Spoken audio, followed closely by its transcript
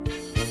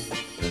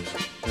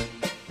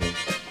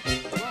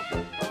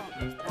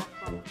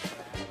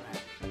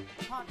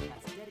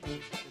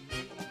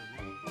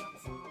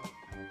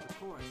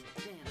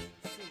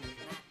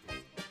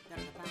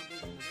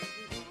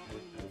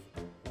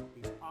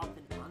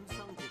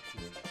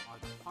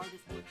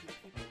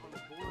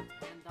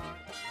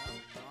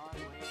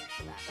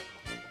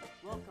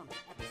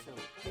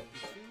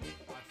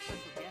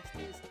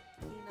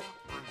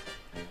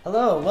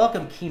Hello,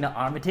 welcome Keena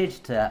Armitage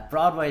to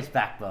Broadway's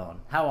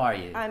Backbone. How are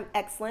you? I'm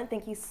excellent.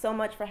 Thank you so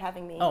much for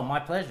having me. Oh, my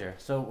pleasure.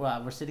 So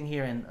we're sitting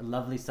here in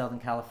lovely Southern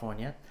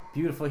California.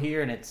 Beautiful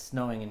here, and it's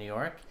snowing in New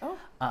York. Oh.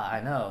 I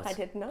know. I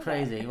didn't know that.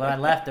 Crazy. When I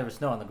left, there was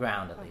snow on the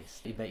ground at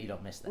least. I bet you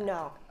don't miss that.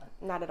 No,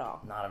 not at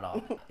all. Not at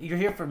all. You're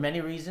here for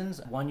many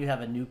reasons. One, you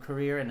have a new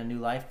career and a new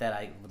life that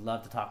I would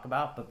love to talk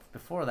about. But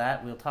before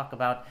that, we'll talk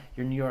about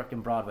your New York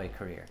and Broadway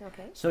career.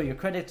 Okay. So your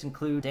credits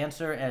include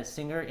dancer and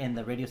singer in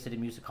the Radio City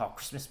music called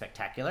Christmas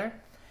Spectacular.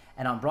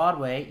 And on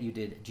Broadway, you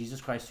did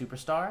Jesus Christ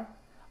Superstar,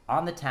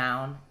 On the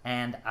Town,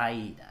 and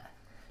Aida.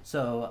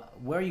 So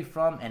where are you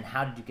from and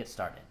how did you get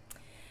started?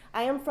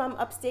 I am from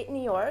upstate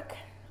New York,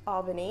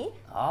 Albany.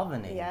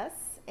 Albany. Yes.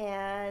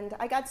 And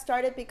I got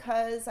started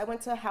because I went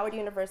to Howard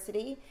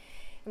University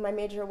and my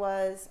major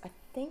was, I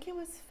think it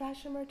was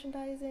fashion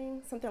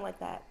merchandising, something like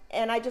that.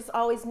 And I just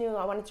always knew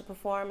I wanted to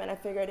perform, and I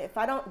figured if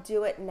I don't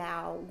do it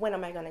now, when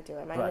am I going to do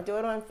it? Am I going to do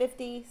it when I'm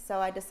 50? So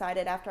I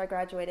decided after I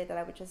graduated that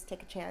I would just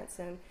take a chance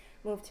and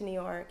move to New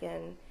York,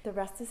 and the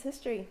rest is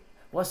history.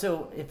 Well,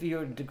 so if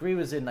your degree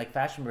was in like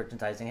fashion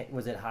merchandising,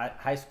 was it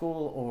high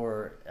school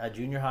or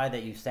junior high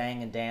that you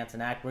sang and danced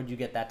and act? Where'd you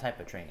get that type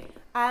of training?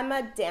 I'm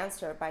a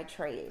dancer by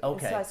trade.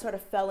 Okay. So I sort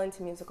of fell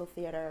into musical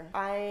theater.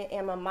 I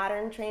am a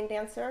modern trained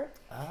dancer.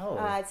 Oh.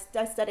 I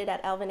studied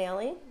at Alvin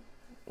Ailey.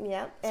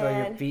 Yeah. So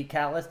are your feet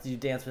calloused? Did you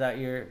dance without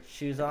your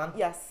shoes on?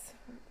 Yes.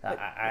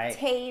 With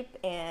tape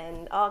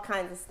and all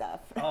kinds of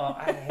stuff. Oh,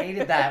 I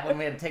hated that when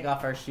we had to take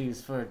off our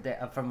shoes for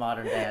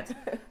modern dance.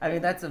 I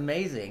mean, that's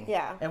amazing.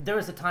 Yeah. And there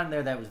was a time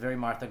there that was very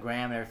Martha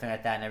Graham and everything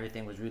like that, and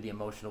everything was really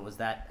emotional. Was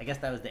that? I guess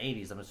that was the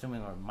 '80s. I'm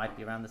assuming, or might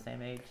be around the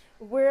same age.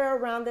 We're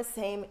around the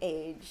same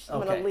age. I'm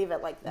gonna leave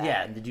it like that.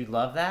 Yeah. And did you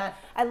love that?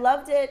 I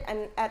loved it,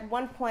 and at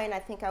one point, I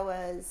think I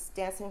was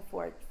dancing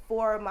for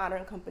 4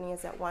 modern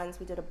companies at once.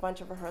 We did a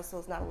bunch of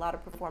rehearsals, not a lot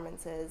of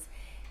performances.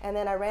 And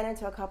then I ran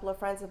into a couple of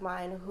friends of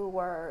mine who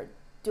were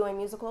doing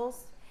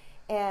musicals,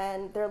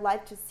 and their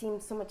life just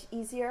seemed so much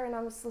easier. And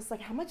I was just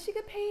like, how much you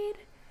get paid?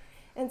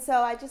 And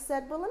so I just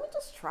said, well, let me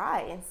just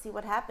try and see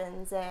what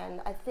happens. And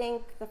I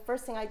think the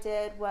first thing I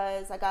did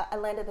was I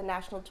landed the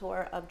national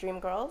tour of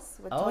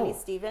Dreamgirls with Tony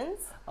Stevens.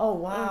 Oh,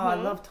 wow. I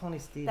love Tony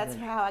Stevens. That's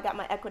how I got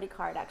my equity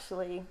card,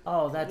 actually.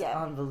 Oh, that's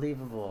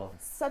unbelievable.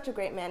 Such a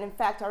great man. In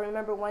fact, I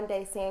remember one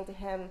day saying to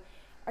him,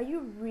 are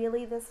you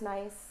really this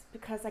nice?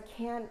 Because I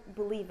can't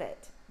believe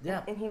it.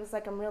 Yeah. And he was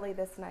like, I'm really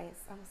this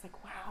nice. I was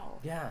like, wow.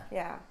 Yeah.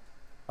 Yeah.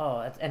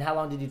 Oh, and how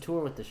long did you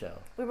tour with the show?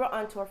 We were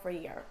on tour for a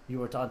year. You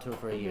were on tour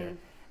for a year.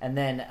 And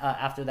then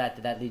after that,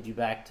 did that lead you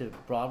back to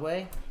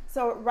Broadway?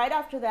 So right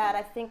after that,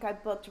 I think I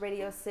booked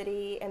Radio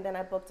City, and then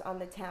I booked On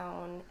the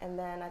Town, and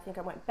then I think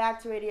I went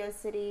back to Radio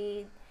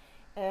City,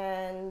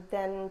 and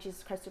then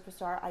Jesus Christ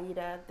Superstar,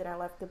 Aida. Then I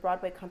left the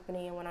Broadway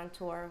company and went on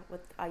tour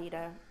with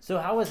Aida. So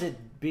how was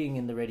it being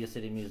in the Radio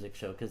City Music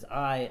Show? Because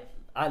I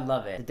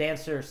love it. The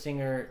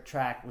dancer-singer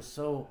track was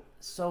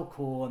so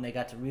cool, and they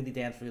got to really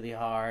dance really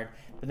hard.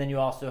 But then you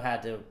also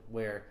had to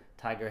wear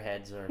tiger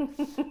heads or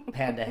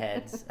panda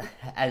heads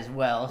as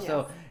well. Yes.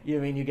 So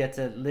you get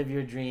to live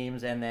your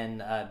dreams and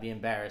then be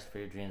embarrassed for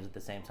your dreams at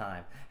the same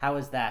time. How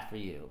was that for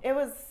you? It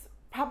was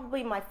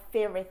probably my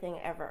favorite thing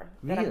ever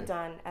that I've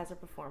done as a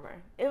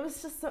performer. It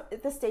was just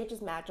the stage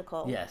is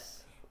magical.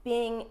 Yes.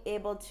 Being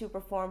able to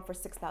perform for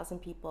 6,000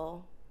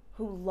 people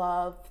who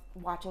love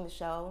watching the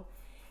show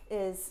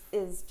is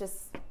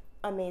just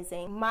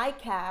amazing. My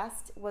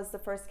cast was the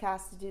first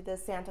cast to do the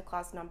Santa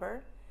Claus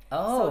number.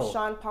 Oh. So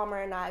Sean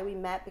Palmer and we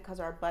met because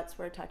our butts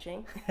were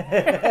touching.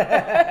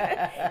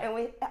 And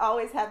we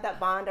always had that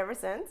bond ever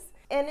since.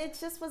 And it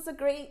just was a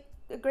great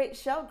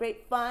show,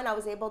 great fun. I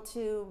was able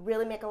to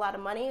really make a lot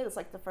of money. It was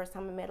like the first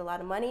time I made a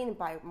lot of money and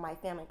buy my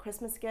family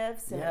Christmas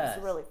gifts. And It was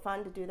really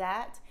fun to do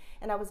that.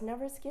 And I was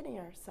never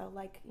skinnier. So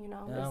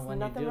there's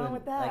nothing wrong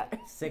with that.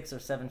 Like 6 or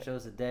 7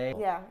 shows a day.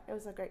 Yeah, it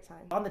was a great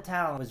time. On the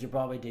Town was your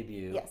Broadway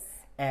debut. Yes.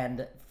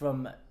 And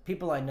from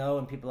people I know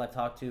and people I've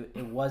talked to,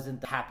 it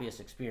wasn't the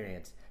happiest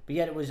experience. But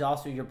yet it was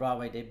also your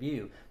Broadway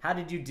debut. How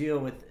did you deal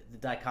with the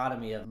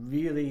dichotomy of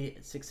really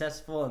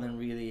successful and then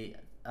really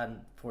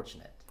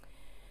unfortunate?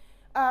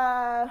 So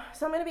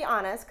I'm going to be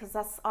honest, because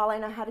that's all I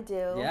know how to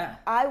do. Yeah.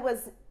 I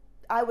was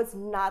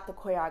not the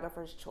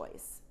choreographer's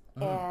choice,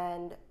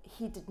 and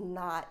he did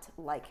not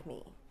like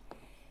me.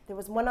 There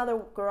was one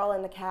other girl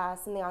in the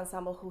cast, in the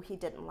ensemble, who he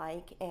didn't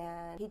like,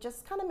 and he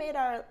just kind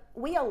of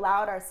we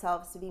allowed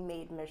ourselves to be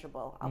made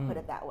miserable, I'll put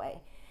it that way.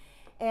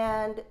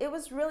 And it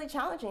was really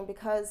challenging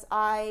because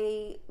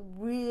I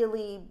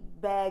really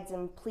begged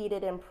and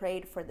pleaded and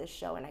prayed for this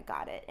show, and I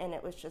got it. And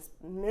it was just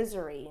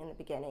misery in the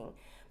beginning.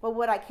 But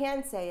what I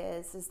can say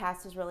is the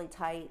cast is really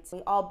tight.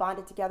 We all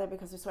bonded together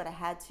because we sort of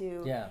had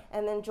to. Yeah.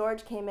 And then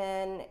George came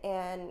in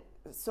and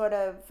sort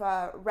of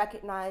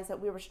recognized that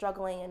we were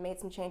struggling and made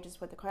some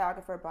changes with the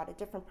choreographer, brought a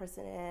different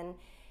person in,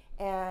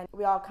 and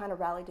we all kind of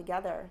rallied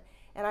together.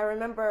 And I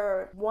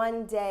remember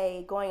one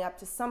day going up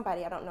to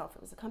somebody, I don't know if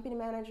it was a company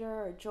manager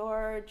or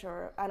George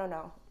or I don't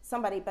know,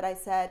 somebody, but I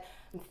said,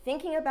 I'm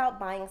thinking about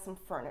buying some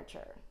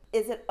furniture.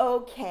 is it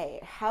okay?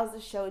 How's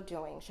the show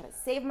doing? Should I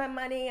save my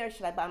money or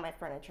should I buy my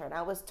furniture? And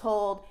I was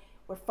told,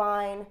 we're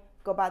fine,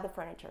 go buy the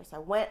furniture. So I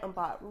went and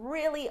bought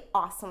really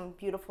awesome,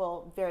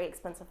 beautiful, very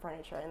expensive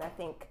furniture. And I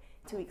think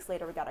 2 weeks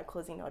later, we got our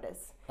closing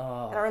notice.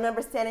 Oh. And I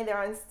remember standing there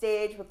on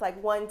stage with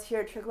like one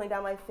tear trickling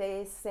down my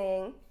face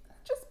saying,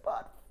 just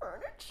bought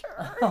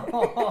furniture.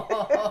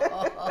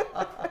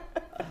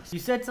 You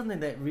said something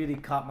that really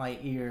caught my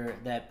ear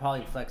that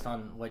probably reflects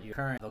on what your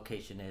current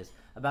vocation is,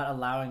 about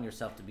allowing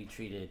yourself to be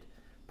treated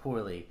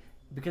poorly.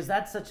 Because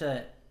that's such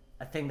a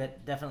thing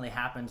that definitely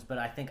happens, but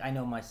I think I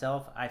know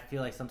myself, I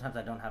feel like sometimes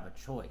I don't have a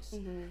choice.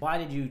 Mm-hmm. Why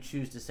did you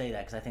choose to say that?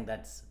 Because I think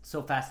that's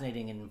so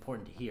fascinating and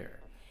important to hear.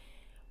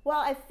 Well,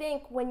 I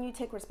think when you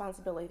take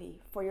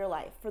responsibility for your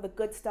life, for the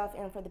good stuff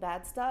and for the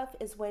bad stuff,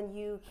 is when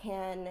you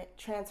can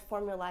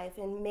transform your life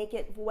and make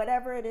it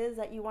whatever it is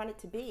that you want it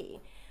to be.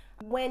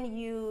 When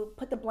you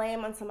put the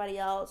blame on somebody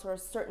else or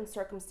certain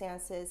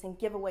circumstances and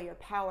give away your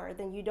power,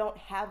 then you don't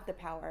have the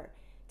power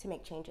to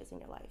make changes in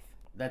your life.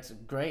 That's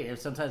great.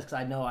 Sometimes, because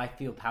I know I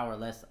feel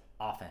powerless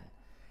often.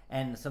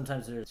 And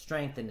sometimes there's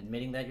strength in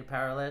admitting that you're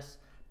powerless,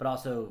 but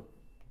also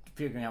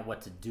figuring out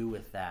what to do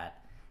with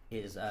that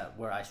is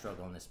where I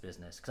struggle in this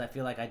business, because I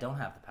feel like I don't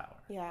have the power.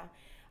 Yeah.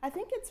 I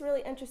think it's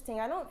really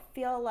interesting. I don't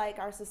feel like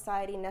our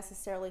society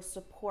necessarily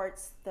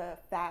supports the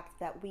fact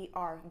that we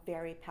are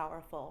very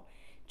powerful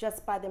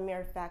just by the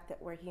mere fact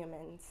that we're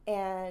humans.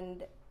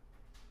 And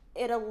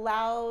it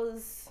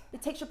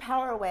takes your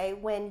power away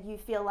when you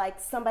feel like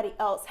somebody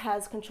else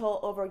has control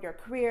over your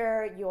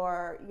career,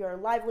 your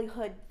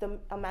livelihood, the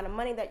amount of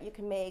money that you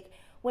can make.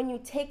 When you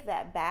take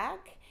that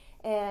back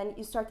and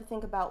you start to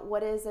think about,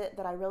 what is it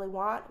that I really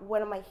want?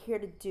 What am I here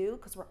to do?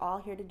 Because we're all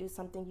here to do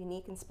something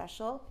unique and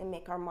special and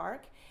make our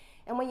mark.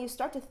 And when you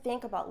start to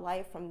think about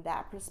life from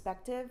that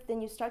perspective,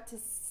 then you start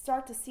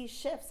to see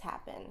shifts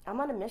happen. I'm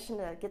on a mission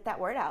to get that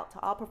word out to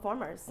all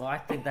performers. Well, I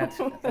think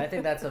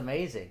that's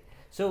amazing.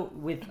 So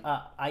with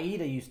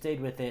Aida, you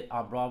stayed with it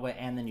on Broadway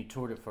and then you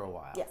toured it for a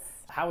while. Yes.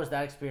 How was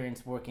that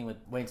experience working with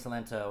Wayne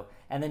Cilento?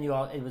 And then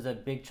it was a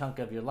big chunk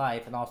of your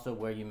life, and also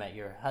where you met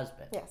your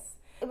husband. Yes.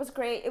 It was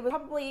great. It was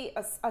probably,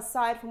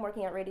 aside from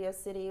working at Radio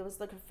City, it was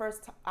like the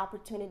first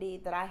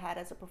opportunity that I had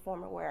as a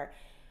performer where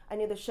I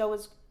knew the show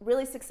was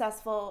really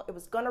successful. It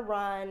was going to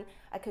run.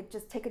 I could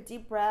just take a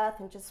deep breath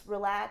and just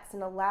relax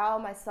and allow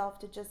myself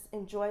to just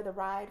enjoy the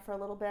ride for a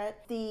little bit.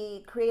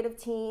 The creative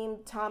team,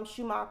 Tom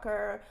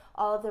Schumacher,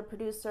 all of the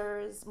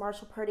producers,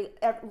 Marshall Purdy,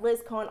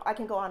 Liz Cohen, I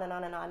can go on and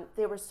on and on.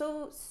 They were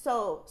so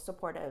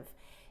supportive.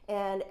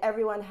 And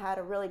everyone had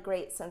a really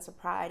great sense of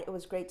pride. It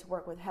was great to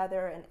work with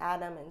Heather and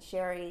Adam and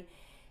Sherry.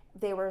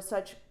 They were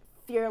such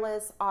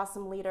fearless,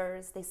 awesome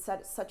leaders. They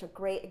set such a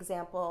great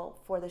example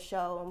for the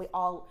show, and we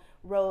all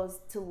rose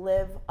to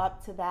live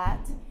up to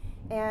that.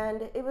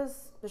 And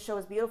the show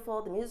was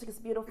beautiful, the music is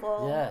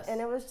beautiful, yes. And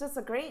it was just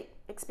a great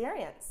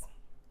experience.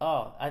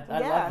 Oh, I love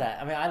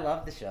that. I mean, I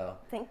love the show.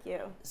 Thank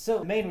you. So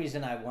the main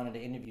reason I wanted to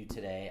interview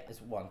today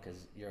is, one,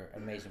 because you're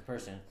an amazing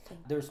person.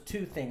 There's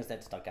two things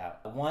that stuck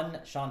out. One,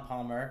 Sean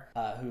Palmer,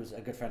 who's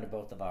a good friend of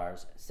both of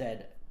ours,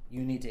 said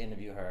you need to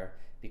interview her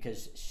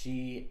because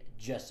she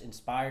just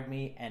inspired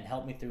me and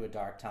helped me through a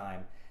dark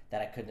time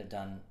that I couldn't have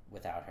done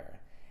without her.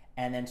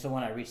 And then so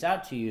when I reached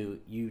out to you,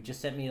 you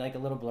just sent me like a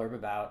little blurb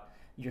about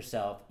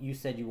yourself. You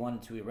said you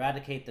wanted to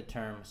eradicate the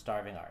term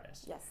starving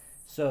artist. Yes.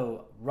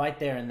 So right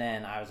there and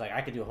then I was like,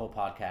 I could do a whole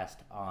podcast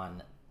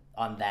on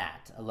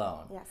that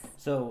alone. Yes.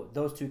 So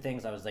those two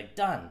things, I was like,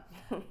 done.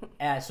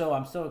 And so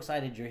I'm so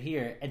excited you're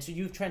here. And so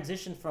you've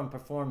transitioned from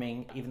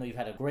performing, even though you've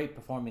had a great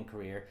performing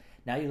career.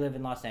 Now you live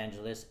in Los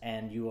Angeles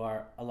and you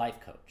are a life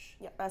coach.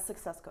 Yeah, a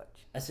success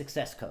coach. A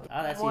success coach.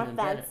 Oh, that's more even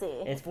fancy.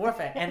 better. It's more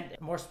fancy and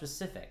more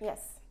specific.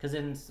 Yes. Because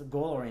it's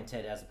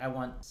goal-oriented, as I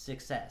want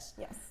success.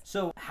 Yes.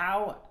 So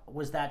how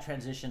was that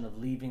transition of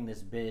leaving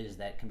this biz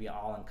that can be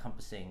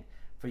all-encompassing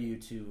for you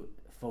to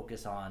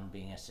focus on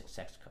being a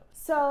success coach?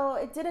 So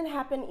it didn't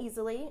happen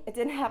easily. It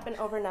didn't happen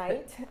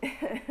overnight.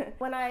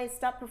 When I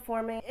stopped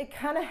performing, it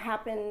kind of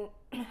happened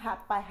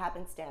by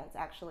happenstance,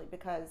 actually,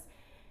 because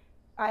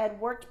I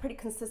had worked pretty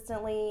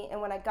consistently, and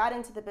when I got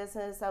into the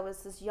business, I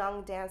was this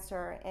young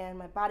dancer, and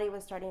my body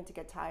was starting to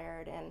get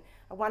tired, and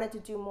I wanted to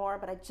do more,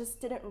 but I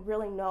just didn't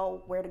really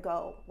know where to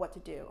go, what to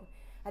do.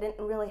 I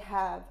didn't really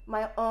have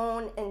my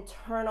own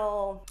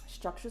internal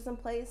structures in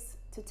place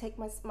to take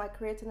my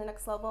career to the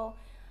next level.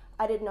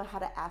 I didn't know how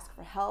to ask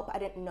for help. I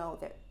didn't know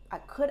that I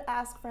could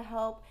ask for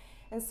help.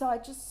 And so I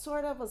just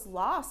sort of was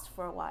lost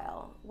for a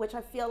while, which I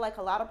feel like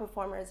a lot of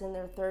performers in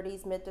their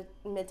 30s, mid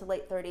to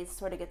late 30s,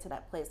 sort of get to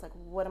that place, like,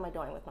 what am I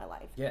doing with my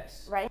life?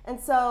 Yes. Right? And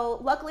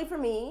so luckily for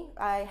me,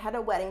 I had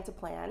a wedding to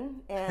plan.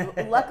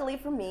 And luckily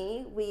for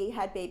me, we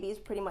had babies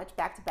pretty much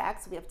back to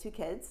back, so we have 2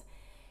 kids.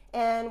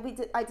 And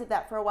I did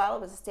that for a while. I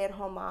was a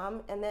stay-at-home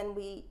mom. And then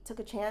we took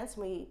a chance,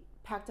 and we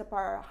packed up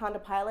our Honda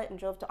Pilot and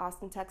drove to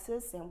Austin,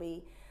 Texas, and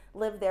we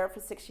lived there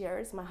for 6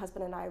 years. My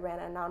husband and I ran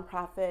a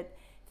nonprofit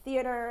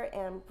theater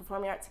and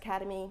performing arts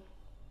academy.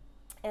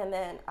 And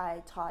then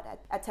I taught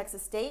at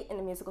Texas State in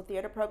the musical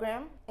theater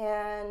program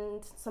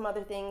and some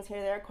other things here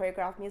and there,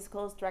 choreographed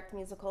musicals, direct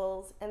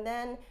musicals. And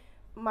then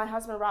my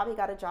husband Robbie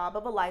got a job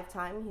of a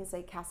lifetime. He's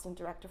a casting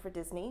director for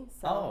Disney.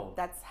 So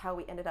that's how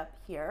we ended up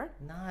here.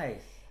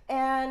 Nice.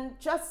 And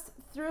just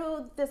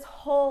through this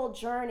whole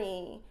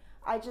journey,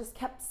 I just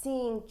kept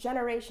seeing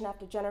generation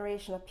after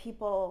generation of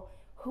people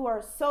who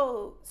are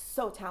so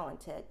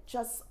talented,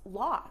 just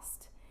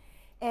lost.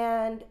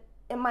 And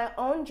in my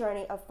own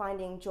journey of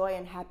finding joy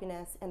and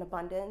happiness and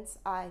abundance,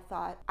 I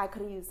thought I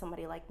could have used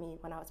somebody like me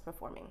when I was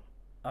performing.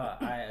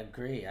 I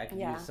agree. I could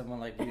use someone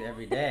like you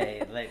every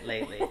day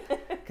lately.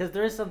 Because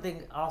there is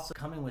something also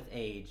coming with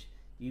age.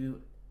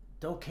 You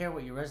don't care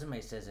what your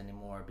resume says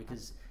anymore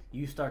because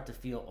you start to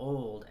feel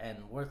old and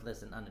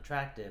worthless and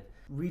unattractive.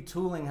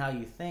 Retooling how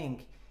you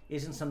think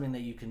isn't something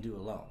that you can do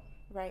alone.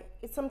 Right.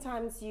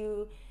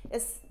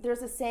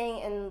 There's a saying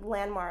in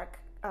Landmark,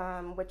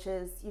 which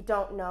is you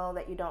don't know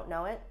that you don't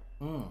know it.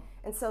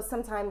 And so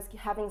sometimes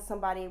having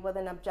somebody with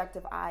an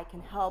objective eye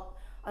can help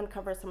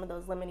uncover some of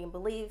those limiting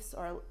beliefs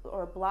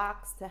or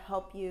blocks to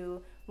help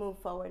you move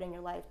forward in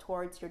your life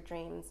towards your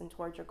dreams and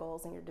towards your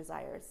goals and your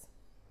desires.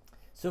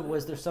 So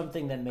was there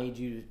something that made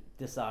you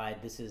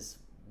decide this is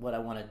what I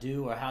want to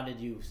do, or how did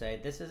you say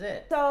this is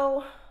it?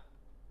 So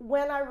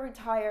when I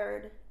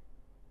retired,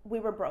 we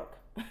were broke.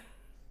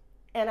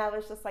 And I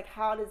was just like,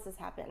 how does this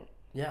happen?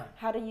 Yeah.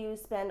 How do you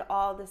spend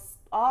all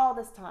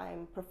this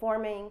time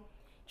performing,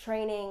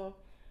 training,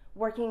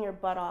 working your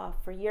butt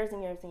off for years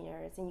and years and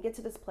years, and you get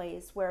to this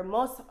place where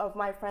most of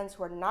my friends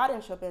who are not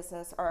in show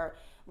business are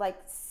like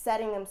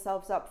setting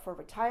themselves up for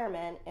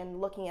retirement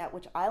and looking at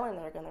which island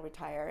they're going to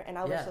retire, and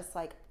I was just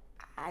like,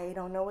 I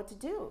don't know what to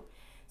do.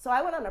 So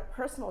I went on a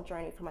personal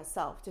journey for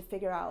myself to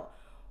figure out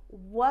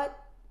what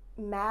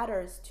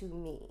matters to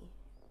me.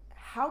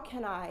 How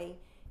can I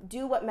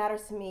do what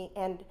matters to me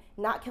and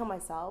not kill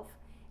myself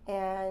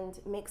and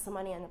make some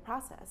money in the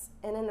process?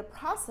 And in the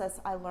process,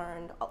 I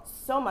learned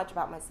so much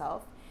about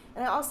myself.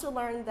 And I also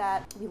learned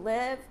that we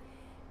live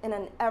in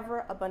an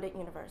ever-abundant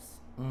universe.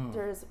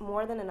 There's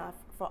more than enough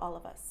for all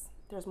of us.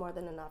 There's more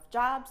than enough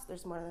jobs.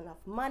 There's more than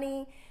enough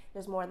money.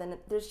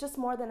 There's just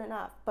more than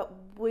enough. But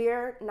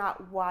we're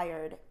not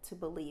wired to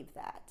believe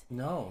that.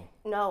 No,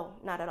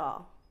 not at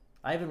all.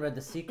 I even read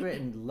The Secret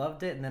and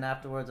loved it. And then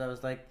afterwards I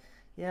was like,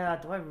 yeah,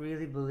 do I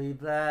really believe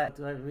that?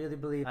 Do I really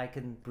believe I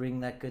can bring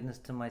that goodness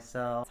to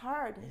myself? It's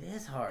hard. It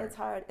is hard. It's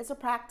hard. It's a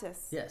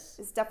practice. Yes.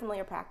 It's definitely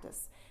a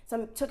practice.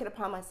 So I took it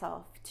upon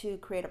myself to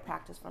create a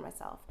practice for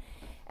myself.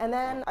 And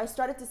then I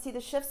started to see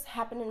the shifts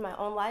happen in my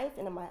own life,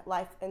 and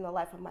in the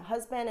life of my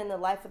husband, and the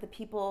life of the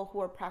people who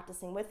are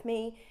practicing with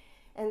me.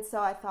 And so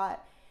I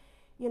thought,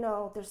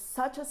 there's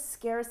such a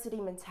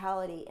scarcity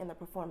mentality in the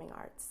performing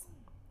arts.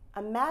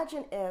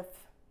 Imagine if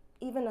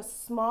even a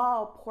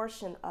small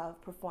portion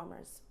of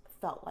performers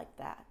felt like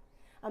that.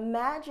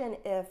 Imagine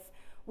if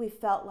we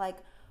felt like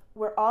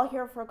we're all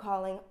here for a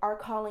calling. Our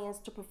calling is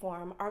to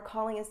perform. Our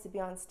calling is to be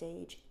on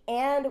stage.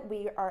 And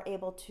we are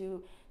able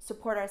to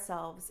support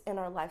ourselves in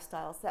our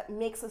lifestyles. That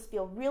makes us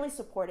feel really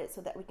supported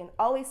so that we can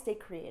always stay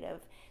creative,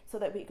 so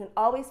that we can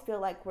always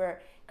feel like we're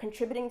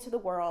contributing to the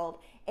world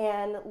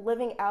and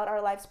living out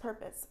our life's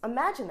purpose.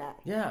 Imagine that.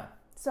 Yeah.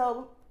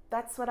 So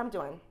that's what I'm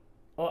doing.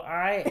 Well,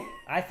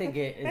 I think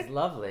it is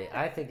lovely.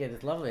 I think it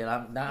is lovely, and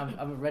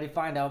I'm ready to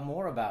find out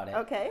more about it.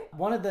 Okay.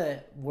 One of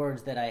the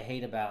words that I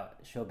hate about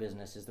show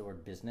business is the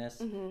word business,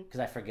 because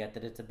I forget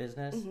that it's a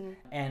business.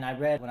 And I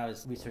read when I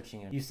was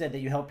researching you said that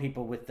you help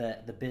people with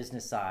the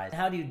business side.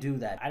 How do you do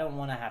that? I don't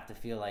want to have to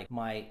feel like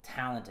my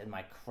talent and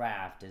my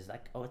craft is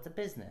like, oh, it's a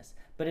business,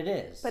 but it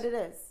is. But it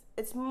is.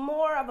 It's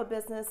more of a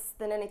business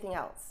than anything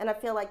else. And I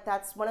feel like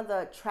that's one of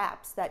the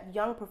traps that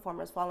young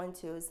performers fall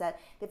into, is that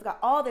they've got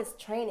all this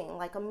training,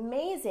 like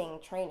amazing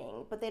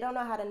training, but they don't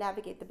know how to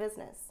navigate the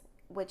business,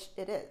 which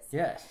it is.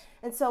 Yes.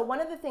 And so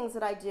one of the things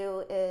that I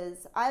do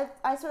is I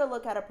sort of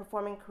look at a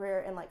performing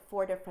career in like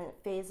 4 different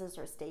phases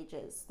or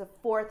stages. The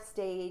 4th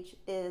stage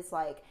is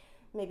like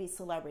maybe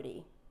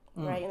celebrity.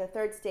 Right? And the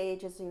 3rd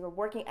stage is you're a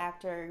working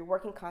actor, you're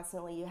working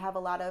constantly, you have a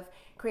lot of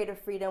creative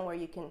freedom where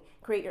you can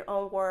create your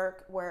own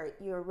work, where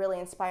you're really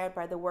inspired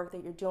by the work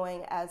that you're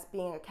doing as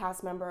being a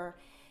cast member,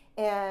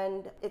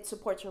 and it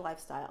supports your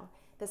lifestyle.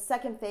 The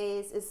 2nd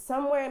phase is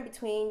somewhere in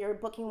between, you're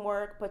booking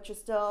work, but you're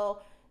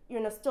still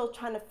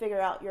trying to figure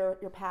out your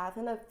path.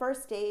 And the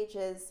 1st stage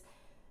is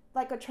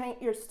like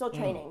you're still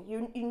training.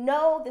 You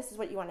know this is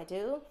what you want to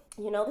do.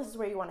 You know this is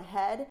where you want to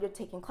head. You're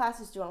taking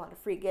classes, doing a lot of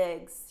free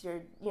gigs.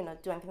 You're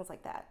doing things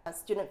like that.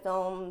 Student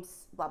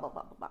films, blah, blah,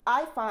 blah, blah, blah.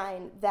 I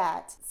find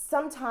that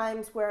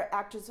sometimes where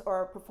actors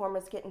or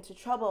performers get into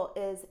trouble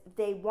is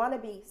they want to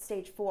be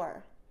stage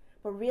 4,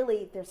 but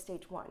really they're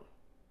stage 1.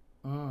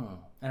 And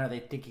are they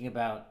thinking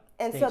about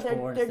and stage so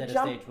 4 instead of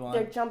stage 1?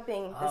 They're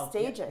jumping the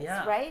stages,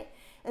 yeah. Right?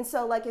 And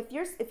so like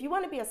if you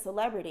want to be a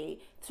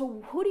celebrity,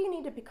 so who do you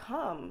need to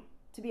become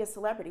to be a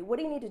celebrity? What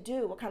do you need to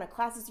do? What kind of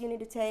classes do you need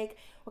to take?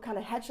 What kind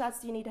of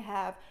headshots do you need to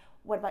have?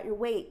 What about your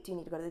weight? Do you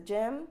need to go to the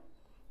gym?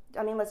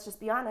 I mean, let's just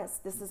be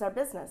honest. This is our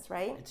business,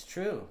 right? It's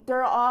true.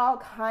 There are all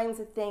kinds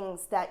of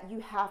things that you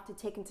have to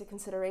take into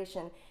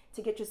consideration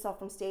to get yourself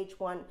from stage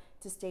 1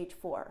 to stage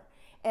 4.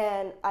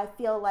 And I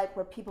feel like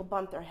where people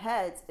bump their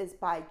heads is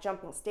by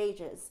jumping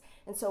stages.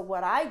 And so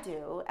what I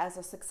do as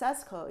a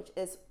success coach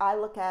is I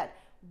look at,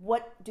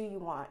 what do you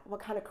want? What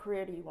kind of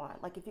career do you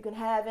want? Like, if you can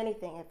have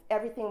anything, if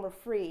everything were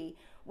free,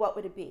 what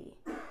would it be?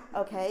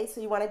 Okay,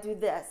 so you want to do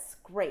this.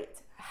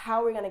 Great.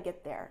 How are we going to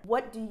get there?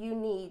 What do you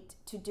need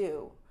to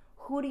do?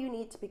 Who do you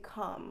need to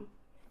become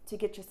to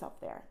get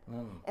yourself there?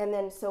 And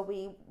then so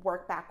we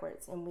work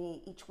backwards, and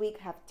we each week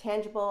have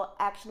tangible,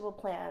 actionable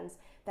plans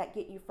that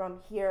get you from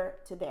here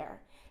to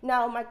there.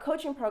 Now, my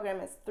coaching program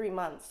is 3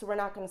 months, so we're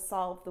not going to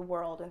solve the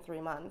world in 3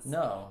 months.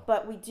 No.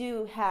 But we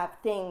do have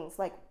things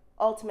like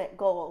ultimate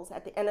goals.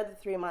 At the end of the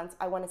 3 months,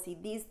 I want to see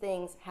these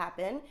things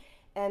happen,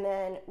 and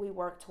then we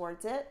work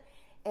towards it.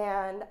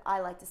 And I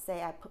like to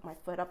say I put my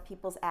foot up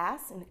people's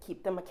ass and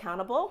keep them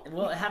accountable.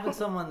 Well, having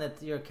someone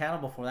that you're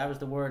accountable for, that was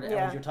the word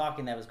as you're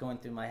talking that was going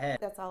through my head.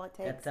 That's all it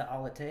takes. That's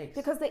all it takes.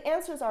 Because the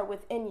answers are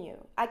within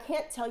you. I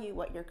can't tell you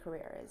what your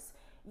career is.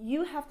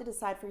 You have to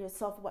decide for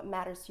yourself what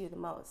matters to you the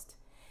most.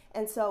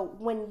 And so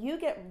when you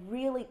get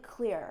really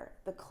clear,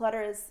 the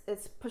clutter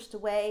is pushed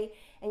away,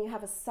 and you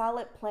have a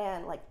solid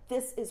plan, like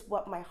this is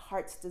what my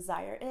heart's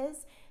desire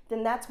is,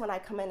 then that's when I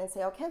come in and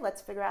say, okay,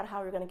 let's figure out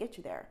how we're going to get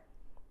you there.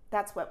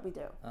 That's what we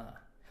do.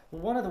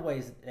 Well, one of the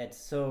ways that's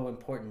so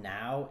important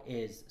now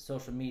is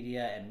social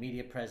media and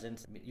media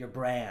presence, your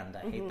brand.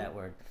 I hate that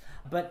word.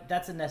 But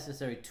that's a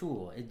necessary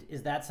tool.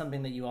 Is that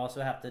something that you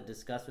also have to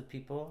discuss with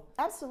people?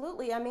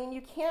 Absolutely. I mean,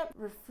 you can't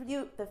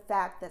refute the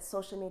fact that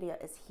social media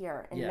is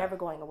here and never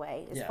going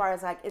away, as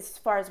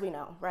far as we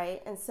know,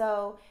 right? And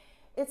so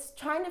it's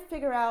trying to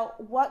figure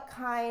out what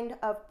kind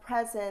of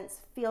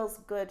presence feels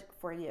good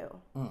for you,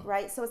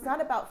 right? So it's not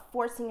about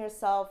forcing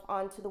yourself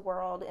onto the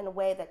world in a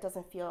way that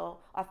doesn't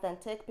feel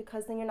authentic,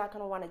 because then you're not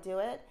going to want to do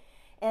it.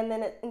 And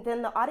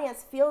then the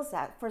audience feels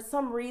that. For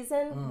some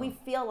reason, we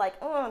feel like,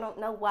 I don't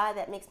know why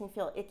that makes me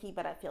feel icky,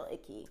 but I feel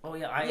icky. Oh,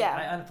 yeah.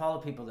 I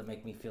unfollow people that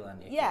make me feel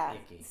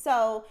icky.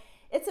 So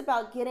it's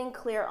about getting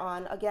clear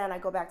on, again, I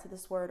go back to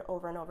this word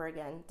over and over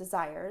again,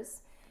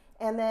 desires.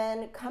 And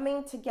then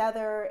coming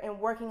together and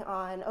working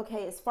on,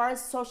 okay, as far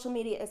as social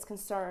media is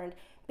concerned,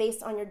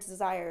 based on your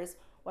desires,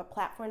 what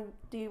platform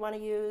do you want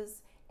to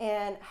use,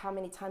 and how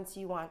many times do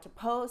you want to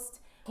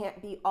post?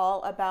 Can't be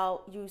all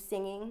about you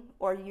singing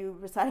or you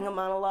reciting a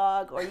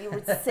monologue or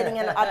you sitting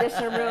in an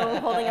audition room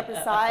holding up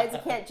your sides.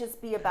 It can't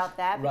just be about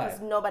that,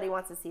 because nobody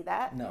wants to see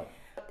that. No.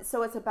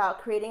 So it's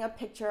about creating a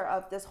picture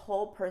of this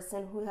whole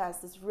person who has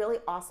this really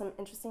awesome,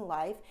 interesting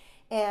life,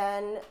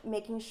 and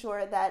making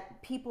sure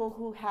that people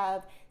who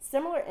have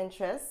similar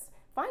interests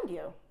find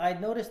you. I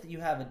noticed that you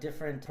have a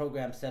different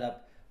program set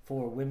up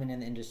for women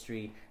in the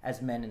industry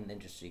as men in the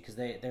industry, because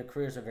their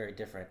careers are very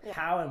different. Yeah.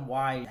 How and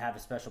why have a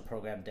special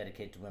program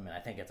dedicated to women? I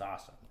think it's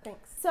awesome.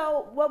 Thanks.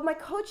 So, my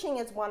coaching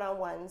is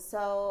one-on-one.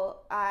 So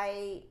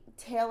I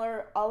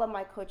tailor all of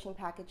my coaching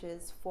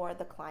packages for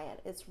the client.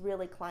 It's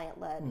really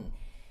client-led.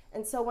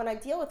 And so when I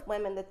deal with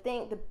women,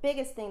 the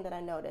biggest thing that I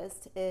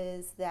noticed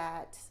is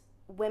that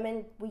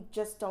women, we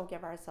just don't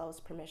give ourselves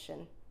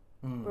permission.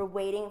 We're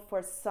waiting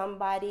for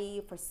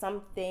somebody, for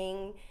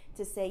something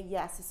to say,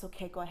 yes, it's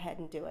okay, go ahead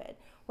and do it.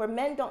 Where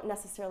men don't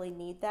necessarily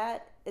need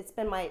that. It's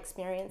been my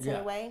experience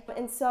anyway.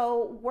 And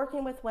so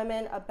working with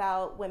women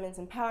about women's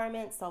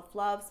empowerment,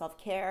 self-love,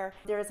 self-care,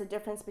 there is a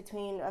difference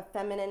between a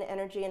feminine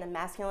energy and a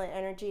masculine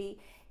energy,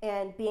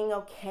 and being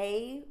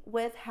okay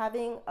with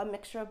having a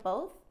mixture of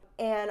both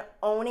and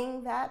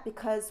owning that,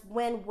 because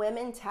when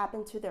women tap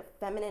into their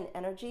feminine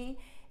energy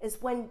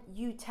is when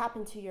you tap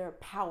into your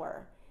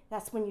power.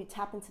 That's when you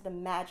tap into the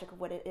magic of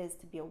what it is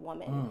to be a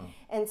woman.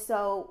 And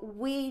so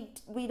we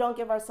don't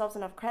give ourselves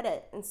enough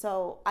credit. And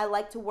so I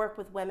like to work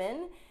with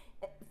women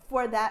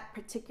for that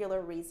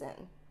particular reason.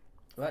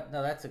 Well,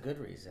 no, that's a good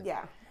reason.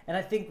 Yeah. And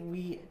I think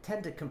we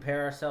tend to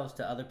compare ourselves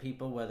to other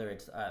people, whether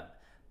it's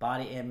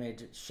body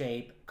image,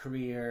 shape,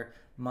 career,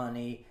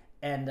 money.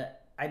 And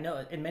I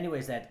know in many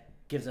ways that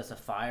gives us a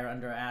fire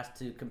under our ass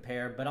to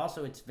compare, but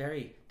also it's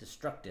very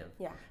destructive.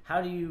 Yeah. How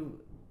do you,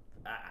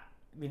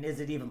 is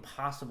it even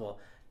possible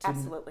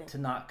to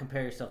not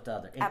compare yourself to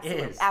others? It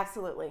is.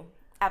 Absolutely.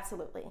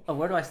 Oh,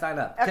 where do I sign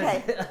up?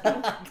 Okay.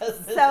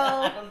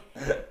 So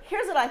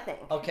here's what I think.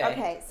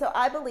 Okay. So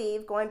I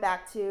believe, going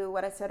back to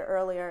what I said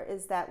earlier,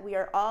 is that we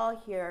are all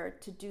here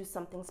to do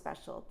something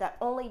special that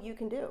only you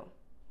can do.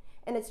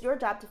 And it's your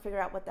job to figure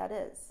out what that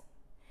is.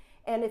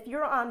 And if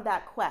you're on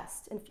that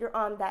quest, and if you're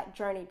on that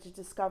journey to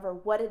discover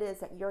what it is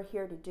that you're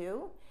here to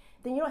do,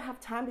 then you don't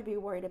have time to be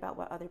worried about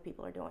what other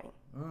people are doing.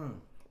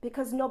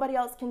 Because nobody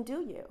else can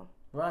do you.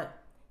 Right.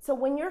 So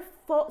when you're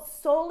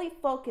solely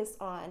focused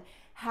on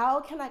how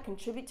can I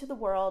contribute to the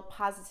world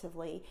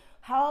positively,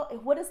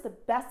 what is the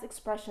best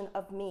expression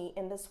of me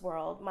in this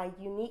world, my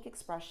unique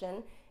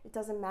expression, it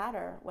doesn't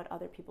matter what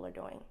other people are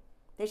doing.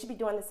 They should be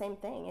doing the same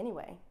thing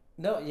anyway.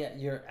 No, yeah,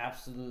 you're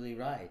absolutely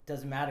right.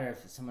 Doesn't matter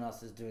if someone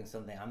else is doing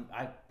something.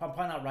 I'm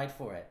probably not right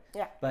for it.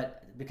 Yeah.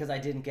 But because I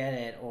didn't get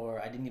it,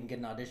 or I didn't even get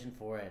an audition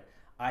for it,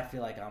 I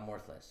feel like I'm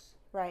worthless.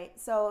 Right.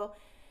 So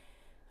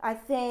I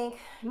think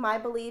my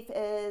belief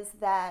is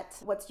that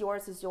what's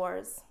yours is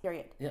yours,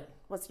 period. Yeah.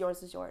 What's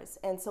yours is yours.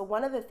 And so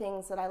one of the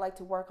things that I like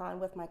to work on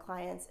with my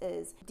clients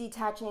is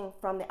detaching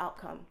from the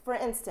outcome. For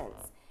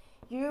instance,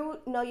 you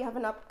know you have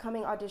an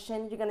upcoming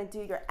audition, you're going to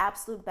do your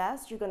absolute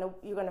best, you're going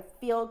to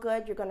feel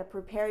good, you're going to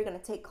prepare, you're going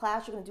to take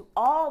class, you're going to do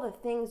all the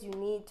things you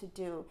need to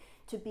do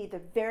to be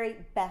the very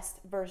best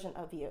version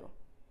of you.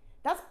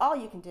 That's all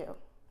you can do,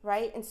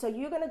 right? And so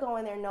you're going to go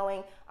in there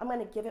knowing, I'm going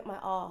to give it my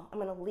all. I'm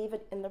going to leave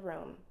it in the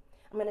room.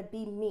 I'm going to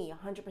be me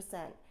 100%.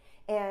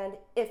 And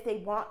if they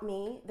want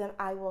me, then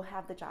I will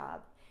have the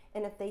job.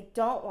 And if they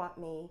don't want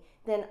me,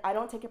 then I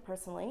don't take it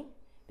personally,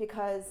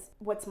 because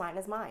what's mine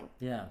is mine.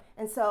 Yeah.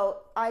 And so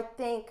I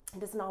think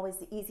it isn't always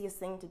the easiest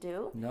thing to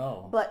do.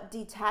 No. But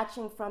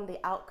detaching from the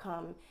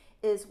outcome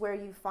is where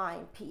you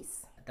find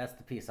peace. That's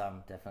the piece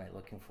I'm definitely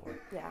looking for.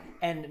 Yeah.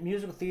 And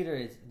musical theater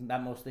is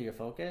that mostly your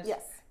focus?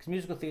 Yes. Because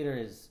musical theater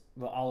is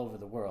all over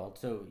the world.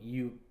 So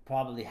you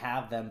probably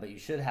have them, but you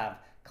should have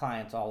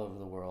clients all over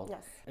the world.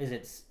 Yes. Is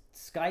it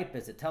Skype?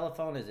 Is it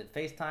telephone? Is it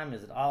FaceTime?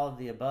 Is it all of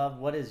the above?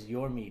 What is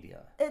your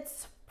media?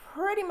 It's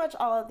pretty much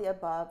all of the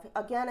above.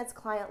 Again, it's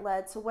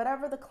client-led, so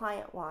whatever the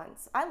client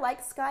wants. I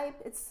like Skype.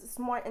 It's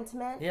more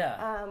intimate.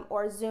 Yeah.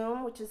 Or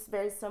Zoom, which is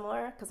very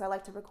similar because I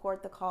like to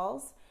record the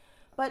calls.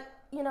 But,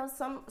 you know,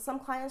 some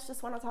clients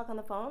just want to talk on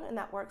the phone, and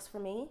that works for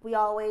me. We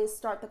always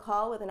start the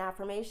call with an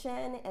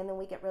affirmation, and then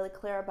we get really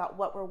clear about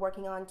what we're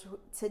working on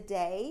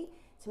today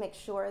to make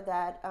sure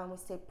that we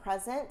stay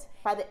present.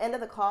 By the end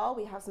of the call,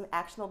 we have some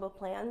actionable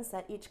plans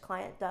that each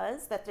client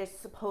does that they're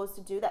supposed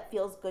to do that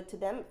feels good to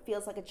them. It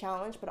feels like a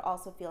challenge, but it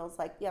also feels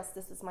like, yes,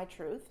 this is my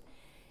truth.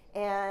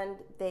 And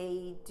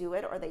they do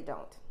it or they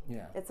don't.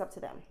 Yeah. It's up to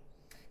them.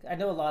 I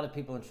know a lot of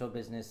people in show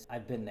business.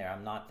 I've been there.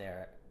 I'm not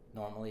there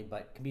normally,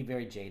 but can be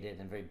very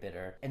jaded and very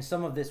bitter. And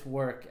some of this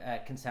work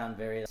can sound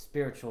very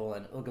spiritual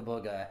and ooga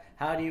booga.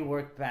 How do you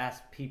work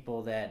past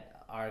people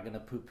that are going to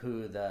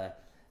poo-poo the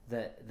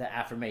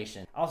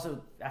affirmation?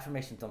 Also,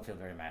 affirmations don't feel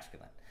very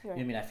masculine. Right. You know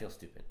what I mean? I feel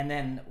stupid. And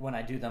then when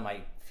I do them,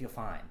 I feel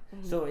fine.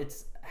 Mm-hmm. So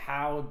it's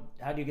how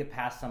do you get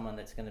past someone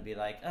that's going to be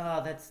like,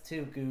 oh, that's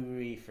too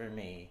gooey for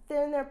me?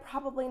 Then they're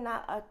probably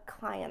not a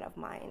client of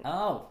mine.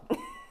 Oh,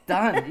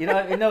 done. You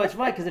know, it's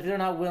right, because if they're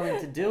not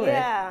willing to do it,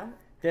 yeah.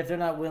 If they're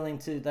not willing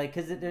to, like,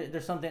 because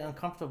there's something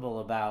uncomfortable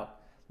about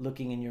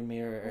looking in your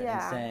mirror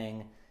and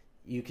saying,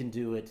 you can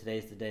do it,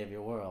 today's the day of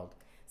your world.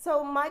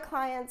 So my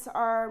clients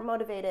are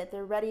motivated.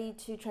 They're ready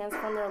to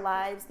transform their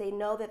lives. They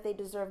know that they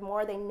deserve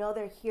more. They know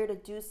they're here to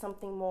do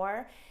something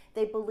more.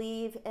 They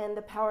believe in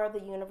the power of the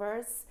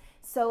universe.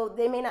 So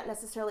they may not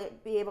necessarily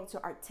be able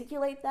to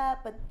articulate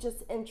that, but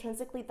just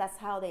intrinsically, that's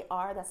how they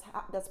are.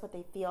 That's what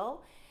they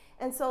feel.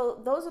 And so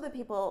those are the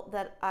people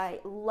that I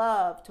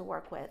love to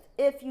work with.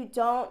 If you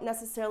don't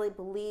necessarily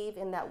believe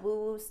in that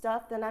woo-woo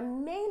stuff, then I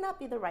may not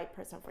be the right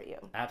person for you.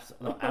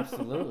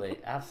 Absolutely.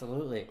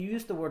 Absolutely. You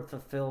used the word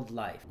fulfilled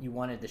life. You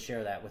wanted to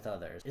share that with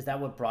others. Is that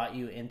what brought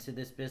you into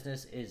this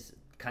business, is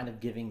kind of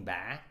giving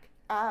back?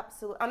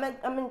 Absolutely.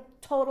 I'm in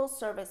total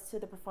service to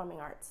the performing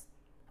arts.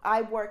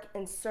 I work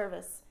in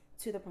service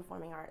to the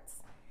performing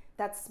arts.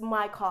 That's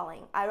my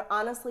calling. I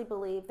honestly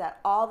believe that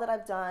all that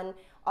I've done,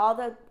 all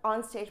the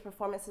onstage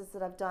performances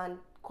that I've done,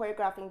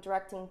 choreographing,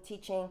 directing,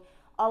 teaching,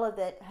 all of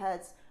it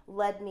has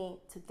led me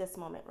to this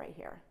moment right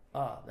here.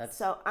 Oh,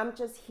 So I'm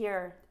just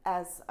here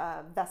as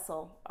a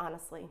vessel,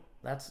 honestly.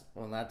 That's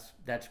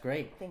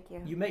great. Thank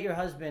you. You met your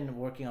husband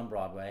working on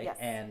Broadway, yes.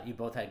 And you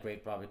both had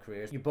great Broadway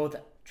careers. You both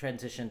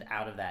transitioned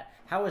out of that.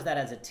 How was that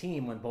as a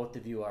team when both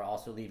of you are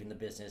also leaving the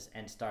business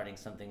and starting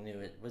something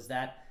new? Was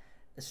that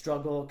a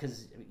struggle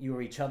because you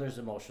were each other's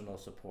emotional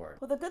support?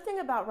 Well, the good thing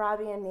about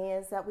Robbie and me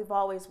is that we've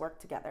always worked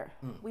together.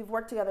 We've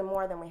worked together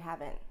more than we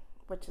haven't,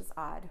 which is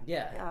odd.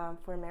 Yeah.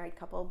 For a married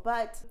couple.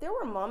 But there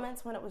were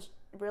moments when it was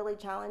really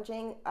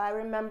challenging. I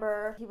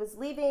remember he was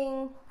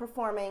leaving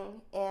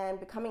performing and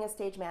becoming a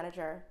stage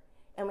manager,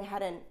 and we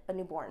had a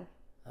newborn.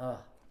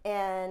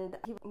 And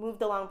he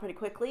moved along pretty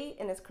quickly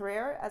in his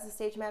career as a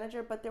stage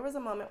manager, but there was a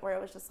moment where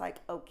it was just like,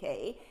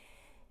 okay,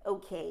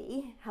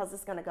 how's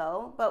this gonna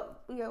go?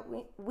 But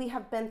we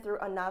have been through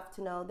enough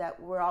to know that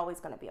we're always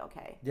gonna be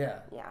okay. Yeah.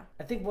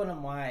 I think one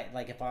of my,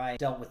 if I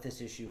dealt with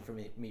this issue for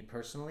me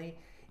personally,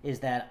 is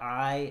that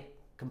I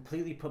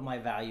completely put my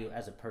value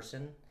as a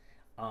person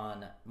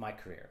on my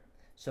career.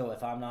 So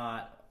if I'm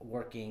not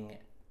working,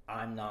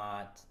 I'm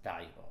not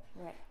valuable.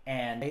 Right.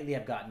 And lately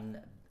I've gotten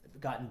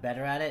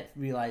better at it,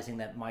 realizing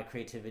that my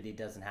creativity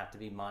doesn't have to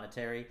be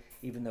monetary,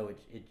 even though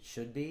it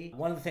should be.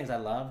 One of the things I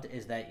loved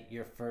is that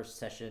your first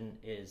session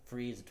is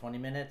free. Is it 20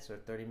 minutes or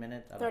 30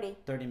 minutes?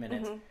 30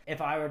 minutes. Mm-hmm.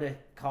 If I were to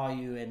call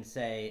you and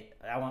say,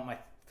 I want my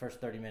first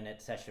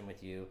 30-minute session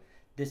with you,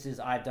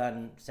 I've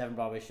done 7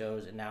 Broadway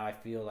shows, and now I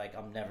feel like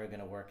I'm never going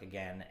to work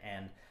again,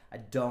 and I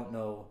don't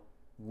know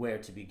where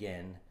to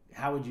begin.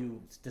 How would you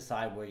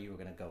decide where you were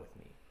going to go with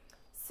me?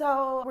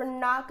 So we're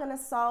not going to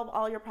solve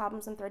all your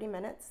problems in 30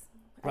 minutes.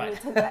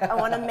 Right. I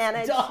want to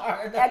manage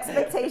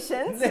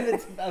expectations.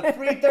 Minutes,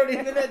 free 30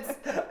 minutes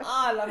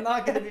on. I'm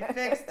not going to be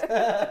fixed.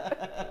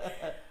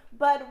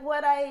 But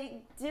what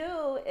I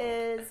do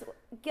is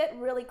get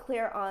really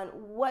clear on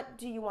what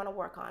do you want to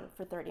work on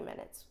for 30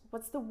 minutes?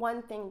 What's the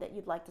one thing that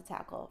you'd like to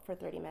tackle for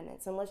 30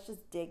 minutes? And let's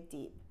just dig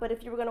deep. But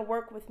if you were going to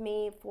work with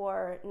me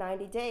for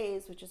 90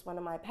 days, which is one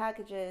of my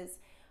packages,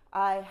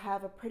 I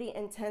have a pretty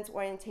intense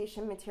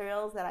orientation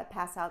materials that I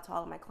pass out to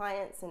all of my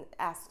clients and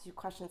ask you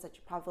questions that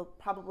you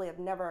probably have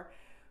never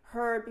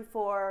heard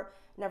before,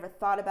 never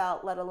thought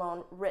about, let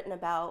alone written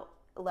about,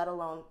 let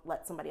alone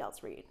let somebody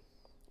else read.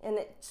 And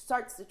it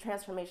starts the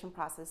transformation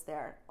process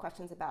there.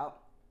 Questions about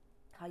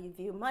how you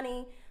view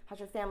money, how's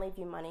your family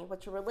view money,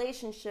 what's your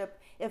relationship,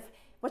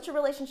 what's your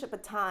relationship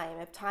with time?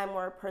 If time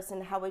were a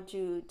person, how would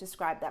you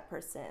describe that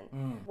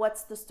person?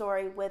 What's the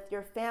story with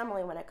your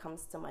family when it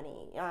comes to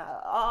money?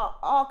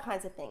 All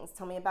kinds of things.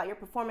 Tell me about your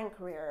performing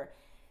career.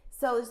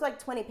 So there's like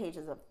 20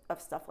 pages of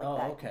stuff like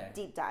that, okay.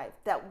 Deep dive,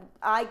 that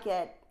I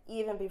get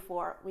even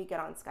before we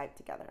get on Skype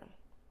together.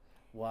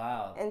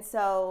 Wow. And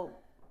so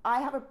I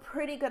have a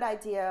pretty good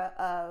idea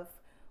of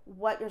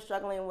what you're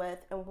struggling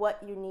with and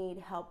what you need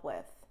help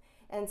with.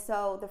 And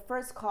so the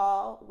first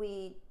call,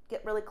 we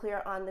get really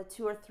clear on the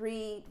 2 or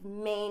 3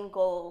 main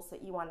goals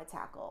that you want to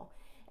tackle.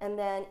 And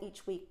then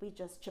each week we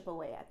just chip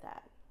away at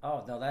that.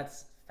 Oh, no,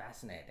 that's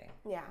fascinating.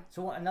 Yeah.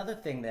 So another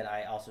thing that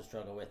I also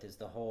struggle with is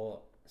the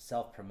whole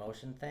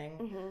self-promotion thing.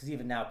 Because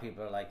even now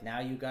people are like, now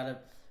you got to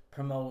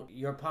promote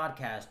your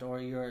podcast or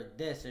your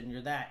this and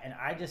your that, and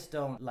I just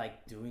don't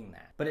like doing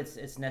that, but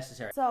it's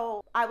necessary.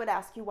 So I would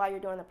ask you why you're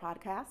doing the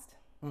podcast.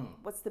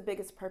 What's the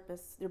biggest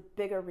purpose, your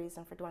bigger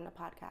reason for doing the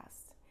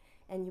podcast?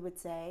 And you would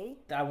say,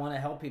 I want to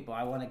help people.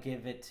 I want to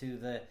give it to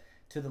the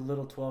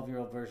little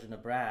 12-year-old version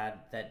of Brad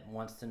that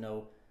wants to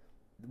know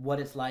what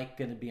it's like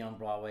going to be on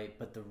Broadway,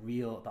 but the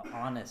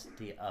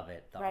honesty of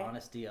it, Right.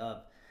 honesty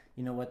of,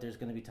 you know what, there's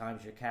going to be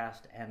times you're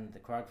cast and the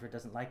choreographer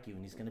doesn't like you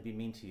and he's going to be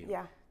mean to you.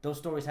 Yeah. Those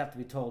stories have to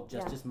be told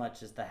just Yeah. as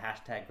much as the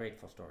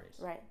 #grateful stories.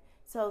 Right.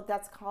 So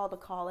that's called a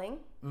calling,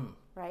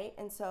 right?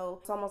 And so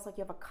it's almost like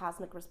you have a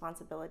cosmic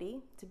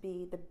responsibility to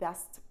be the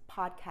best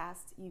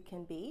podcast you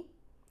can be.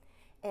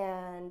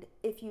 And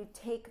if you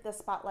take the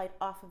spotlight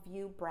off of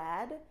you,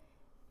 Brad,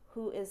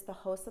 who is the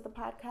host of the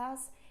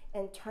podcast,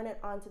 and turn it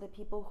on to the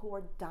people who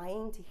are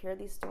dying to hear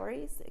these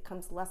stories, it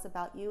comes less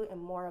about you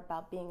and more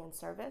about being in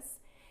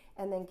service,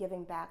 and then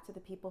giving back to the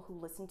people who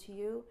listen to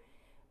you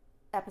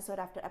episode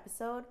after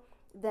episode,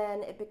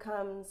 then it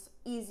becomes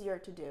easier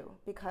to do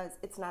because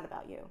it's not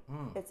about you.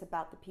 It's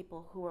about the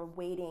people who are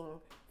waiting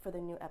for the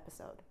new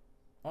episode.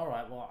 All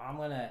right, well, I'm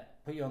going to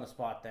put you on the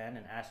spot then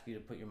and ask you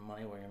to put your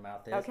money where your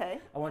mouth is.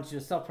 Okay. I want you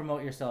to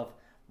self-promote yourself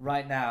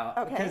right now.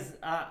 Okay. Because,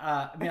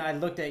 I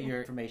looked at your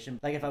information.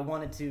 Like, if I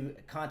wanted to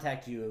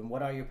contact you and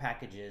what are your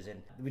packages,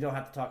 and we don't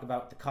have to talk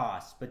about the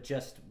costs, but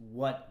just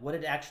what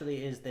it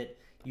actually is that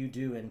you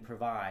do and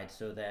provide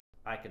so that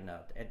I can know.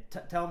 And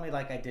tell me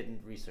like I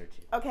didn't research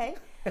you. Okay.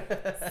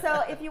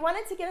 So if you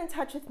wanted to get in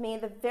touch with me,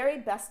 the very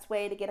best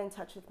way to get in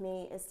touch with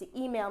me is to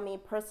email me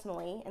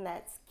personally, and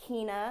that's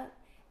Keena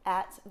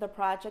at the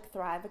Project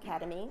Thrive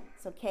Academy.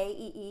 So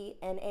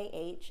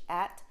KEENAH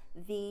at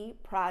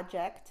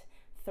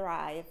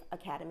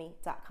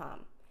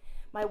theprojectthriveacademy.com.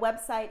 My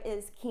website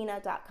is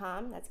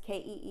keena.com. That's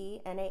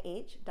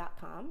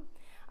KEENAH.com.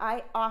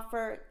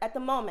 At the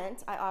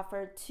moment, I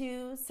offer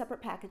 2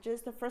 separate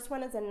packages. The first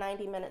one is a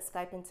 90-minute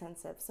Skype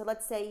intensive. So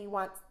let's say you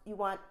want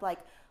like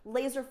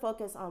laser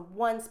focus on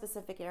one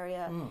specific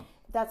area.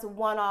 That's a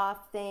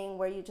one-off thing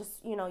where you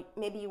just,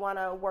 maybe you want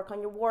to work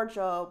on your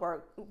wardrobe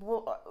or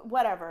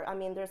whatever. I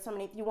mean, there's so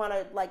many. If you want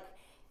to like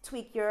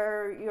tweak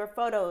your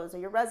photos or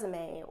your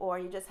resume, or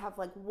you just have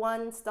like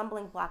one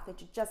stumbling block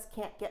that you just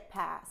can't get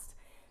past.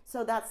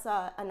 So that's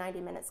a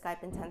 90-minute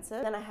Skype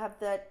intensive. Then I have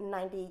the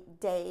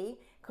 90-day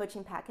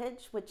coaching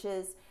package, which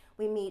is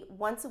we meet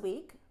once a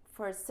week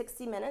for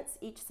 60 minutes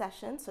each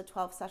session, so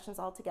 12 sessions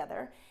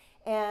altogether.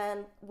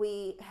 And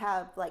we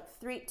have like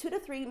 2 to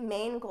 3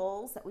 main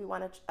goals that we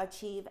want to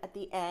achieve at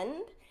the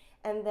end.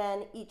 And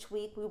then each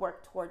week we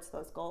work towards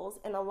those goals.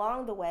 And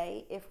along the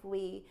way, if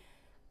we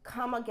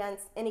come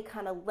against any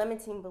kind of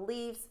limiting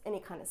beliefs,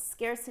 any kind of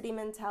scarcity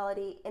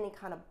mentality, any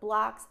kind of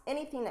blocks,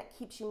 anything that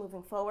keeps you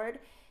moving forward,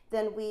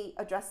 then we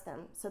address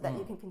them so that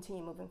you can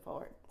continue moving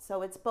forward.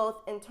 So it's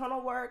both internal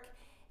work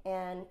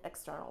and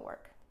external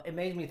work. It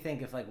made me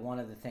think of like one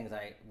of the things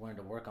I wanted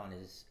to work on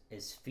is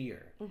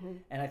fear.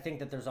 And I think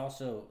that there's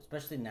also,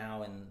 especially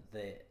now in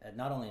the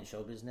not only in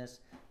show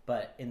business,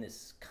 but in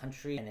this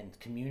country and in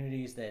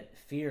communities, that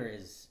fear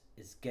is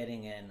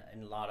getting in a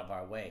lot of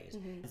our ways.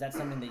 Is that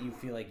something that you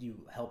feel like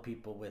you help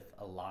people with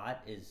a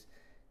lot, is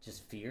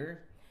just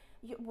fear?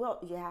 Well,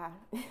 yeah.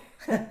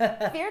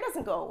 Fear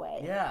doesn't go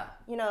away. Yeah.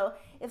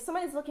 If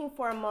somebody's looking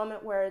for a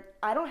moment where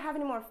I don't have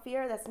any more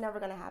fear, that's never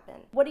going to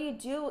happen. What do you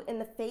do in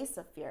the face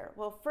of fear?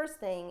 Well, first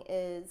thing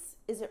is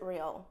it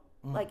real?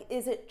 Like,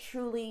 is it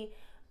truly,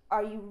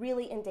 are you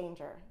really in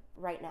danger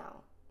right now?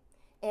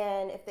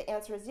 And if the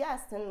answer is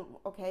yes, then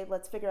okay,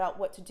 let's figure out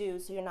what to do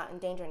so you're not in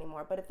danger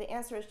anymore. But if the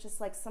answer is just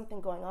like something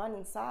going on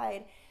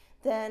inside,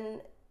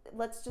 then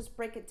let's just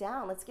break it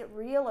down. Let's get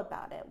real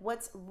about it.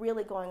 What's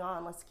really going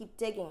on? Let's keep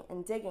digging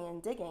and digging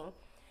and digging,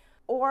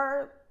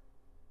 or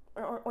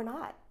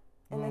not.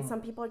 And then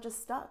some people are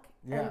just stuck,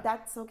 and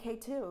that's okay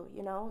too.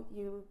 You know,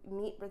 you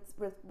meet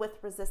with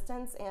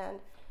resistance, and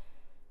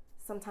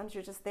sometimes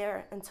you're just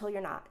there until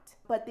you're not.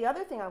 But the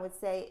other thing I would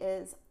say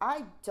is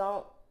I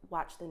don't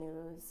watch the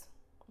news.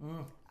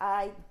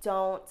 I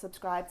don't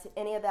subscribe to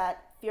any of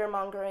that fear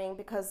mongering,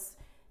 because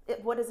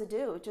what does it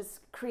do? It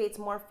just creates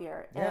more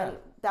fear. And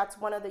that's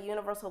one of the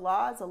universal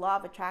laws, the law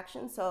of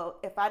attraction. So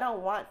if I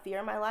don't want fear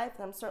in my life,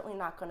 then I'm certainly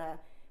not going to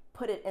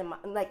put it in my,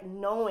 like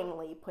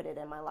knowingly put it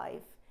in my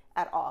life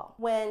at all.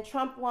 When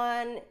Trump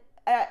won,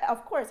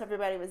 of course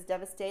everybody was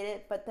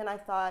devastated, but then I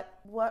thought,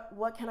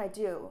 what can I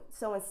do?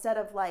 So instead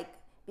of like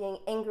being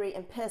angry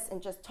and pissed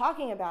and just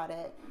talking about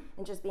it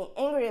and just being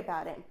angry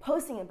about it and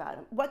posting about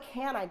it, what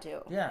can I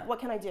do? What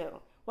can I do?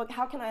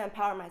 How can I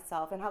empower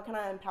myself, and how can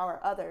I empower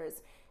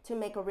others to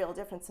make a real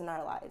difference in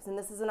our lives? And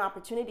this is an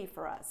opportunity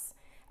for us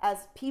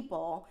as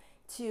people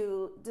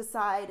to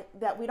decide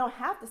that we don't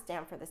have to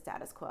stand for the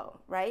status quo,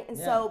 right? And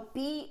so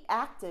be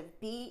active,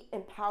 be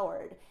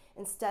empowered,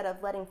 instead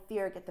of letting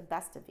fear get the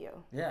best of you.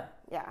 Yeah.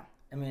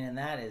 I mean, and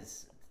that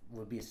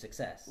would be a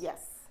success.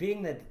 Yes.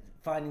 Being that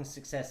finding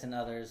success in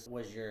others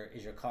is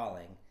your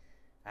calling,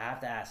 I have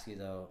to ask you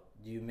though,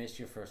 do you miss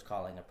your first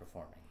calling of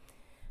performing?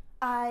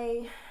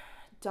 I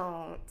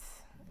don't.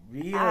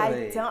 Really?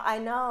 I don't. I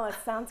know, it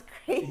sounds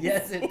crazy.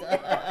 Yes, it does.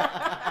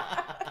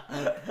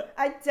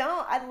 I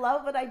don't. I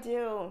love what I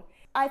do.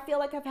 I feel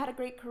like I've had a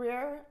great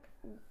career.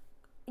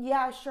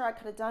 Yeah, sure, I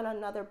could have done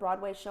another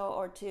Broadway show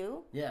or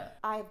two. Yeah.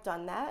 I've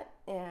done that,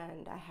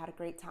 and I had a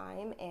great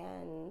time,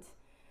 and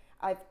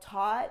I've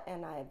taught,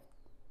 and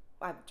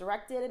I've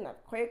directed, and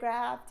I've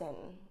choreographed, and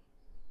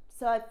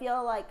so I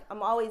feel like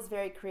I'm always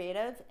very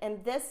creative,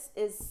 and this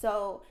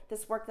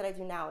work that I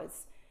do now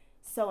is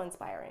so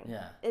inspiring.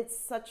 Yeah. It's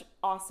such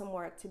awesome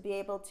work to be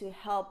able to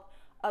help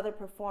other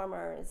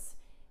performers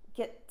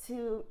get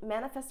to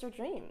manifest their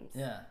dreams.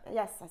 Yeah.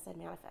 Yes, I said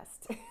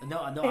manifest. No,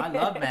 I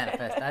love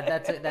manifest.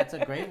 That's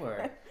a great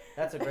word.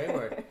 That's a great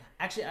word.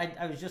 Actually,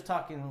 I was just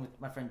talking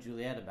with my friend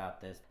Juliet about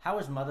this. How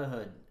has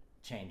motherhood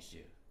changed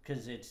you?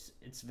 Because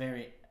it's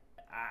very,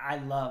 I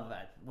love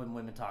when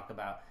women talk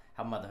about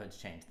how motherhood's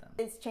changed them.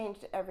 It's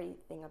changed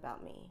everything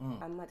about me.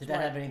 Did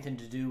that have anything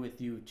to do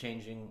with you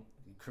changing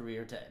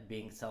career to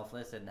being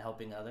selfless and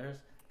helping others?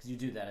 Because you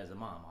do that as a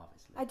mom,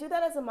 obviously. I do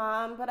that as a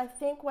mom, but I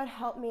think what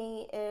helped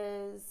me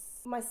is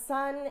my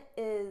son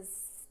is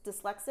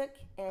dyslexic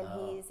and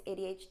he's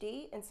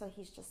ADHD, and so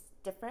he's just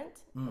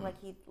different. Like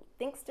he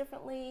thinks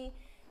differently.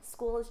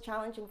 School is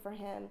challenging for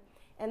him.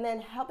 And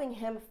then helping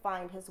him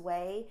find his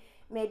way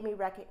made me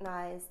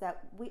recognize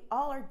that we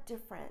all are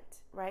different,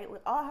 right? We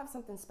all have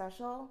something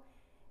special,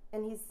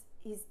 and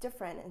he's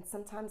different, and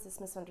sometimes it's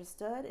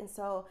misunderstood. And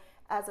so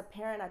as a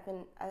parent,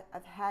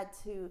 I've had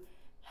to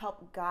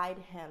help guide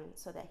him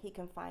so that he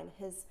can find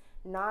his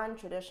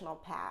non-traditional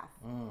path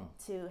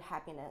to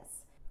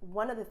happiness.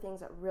 One of the things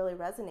that really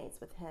resonates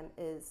with him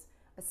is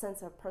a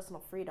sense of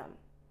personal freedom,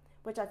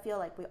 which I feel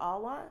like we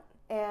all want.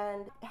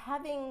 And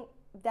having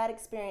that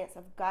experience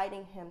of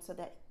guiding him so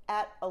that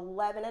at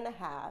 11 and a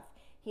half,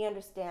 he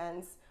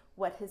understands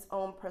what his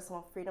own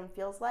personal freedom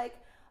feels like,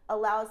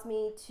 allows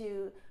me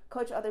to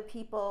coach other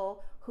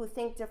people who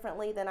think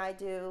differently than I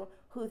do,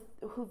 who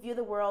view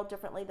the world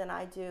differently than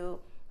I do,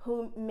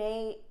 who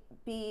may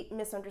be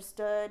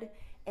misunderstood,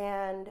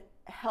 and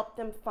help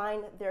them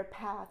find their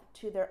path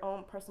to their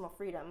own personal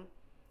freedom.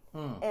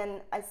 And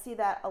I see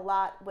that a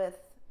lot with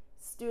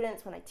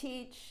students when I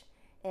teach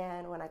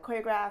and when I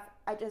choreograph.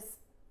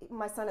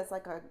 My son is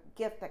like a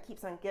gift that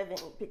keeps on giving,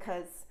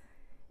 because,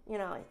 you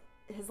know,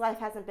 his life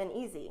hasn't been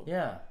easy.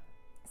 Yeah.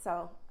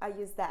 So I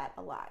use that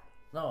a lot.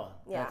 No,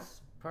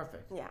 that's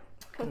perfect. Yeah.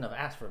 Couldn't have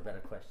asked for a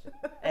better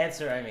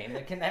answer. I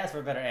couldn't ask for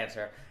a better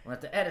answer. I'm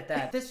going to have to edit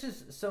that. This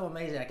is so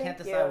amazing. I can't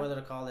decide whether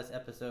to call this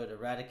episode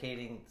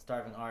Eradicating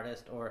Starving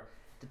Artist or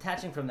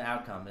Detaching from the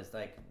Outcome. Is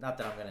like, not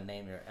that I'm going to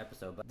name your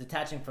episode, but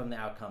detaching from the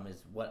outcome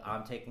is what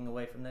I'm taking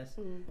away from this.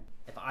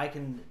 If I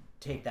can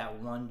take that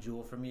one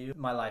jewel from you,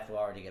 my life will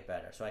already get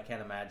better. So I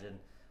can't imagine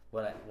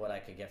what I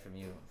could get from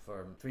you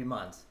for 3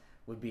 months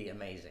would be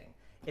amazing.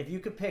 If you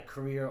could pick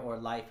career or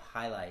life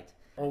highlight,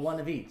 or one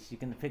of each, you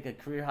can pick a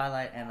career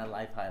highlight and a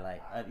life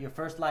highlight. Your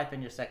first life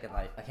and your second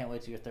life. I can't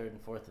wait till your third and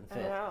fourth and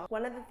fifth. I know.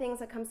 One of the things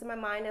that comes to my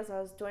mind is I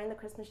was doing the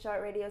Christmas show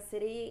at Radio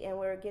City, and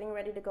we were getting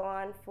ready to go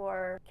on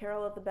for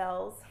Carol of the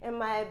Bells. And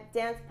my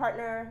dance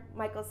partner,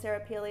 Michael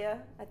Serapelia,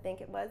 I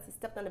think it was, he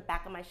stepped on the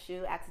back of my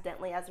shoe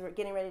accidentally as we were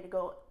getting ready to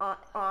go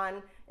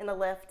on in the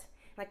lift.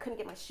 And I couldn't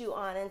get my shoe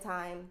on in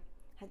time.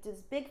 I had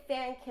this big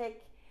fan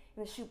kick,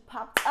 and the shoe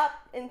popped up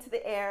into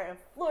the air and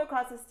flew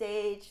across the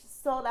stage.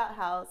 Sold out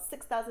house,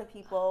 6,000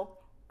 people,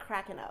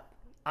 cracking up.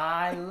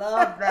 I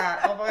love that.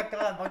 Oh my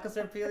God, Michael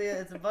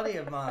Serpilia is a buddy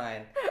of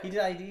mine. I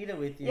did it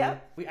with you.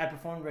 Yep. I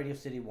performed Radio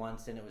City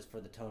once, and it was for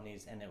the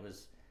Tonys, and it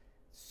was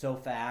so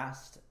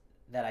fast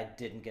that I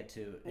didn't get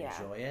to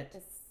enjoy it.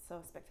 It's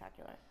so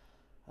spectacular.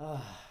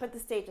 Oh, But the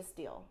stage is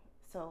steel,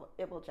 so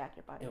it will jack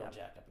your body it will up.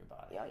 jack up your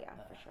body. Oh yeah,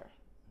 for sure.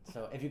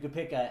 So if you could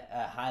pick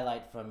a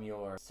highlight from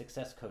your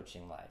success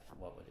coaching life,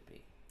 what would it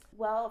be?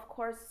 Well, of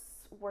course,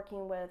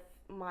 working with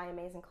my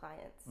amazing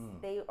clients.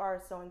 They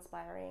are so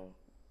inspiring.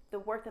 The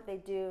work that they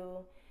do,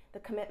 the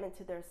commitment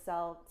to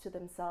themselves,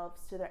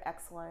 to their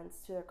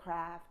excellence, to their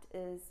craft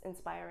is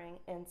inspiring.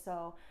 And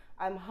so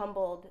I'm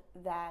humbled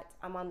that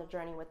I'm on the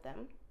journey with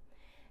them.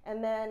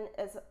 And then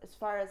as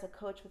far as a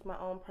coach with my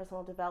own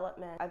personal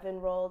development, I've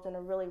enrolled in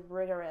a really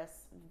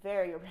rigorous,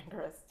 very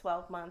rigorous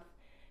 12-month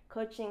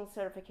coaching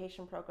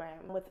certification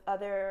program with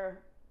other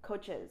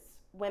coaches,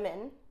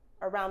 women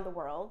around the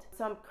world.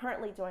 So I'm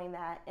currently doing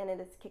that, and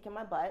it is kicking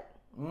my butt.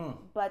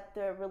 But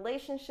the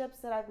relationships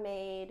that I've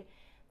made,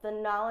 the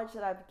knowledge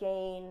that I've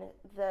gained,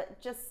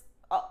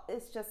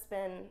 it's just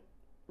been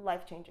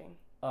life-changing.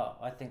 Oh,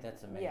 I think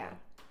that's amazing. Yeah.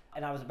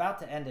 And I was about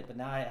to end it, but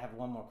now I have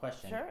one more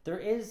question. Sure. There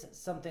is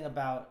something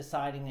about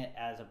deciding it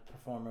as a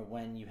performer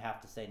when you have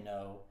to say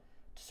no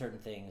to certain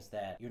things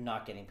that you're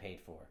not getting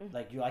paid for.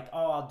 Like you're like,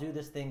 oh, I'll do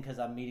this thing because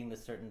I'm meeting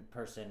this certain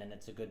person and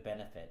it's a good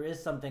benefit. There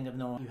is something of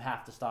knowing you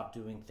have to stop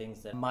doing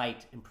things that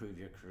might improve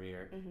your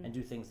career and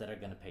do things that are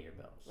going to pay your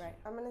bills. Right.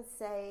 I'm going to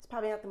say it's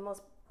probably not the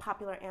most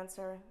popular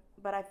answer,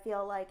 but I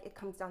feel like it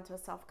comes down to a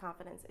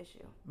self-confidence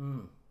issue.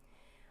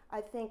 I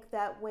think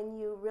that when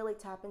you really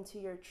tap into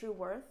your true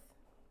worth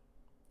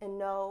and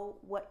know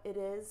what it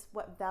is,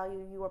 what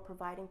value you are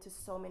providing to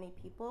so many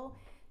people,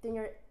 then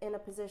you're in a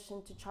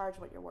position to charge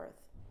what you're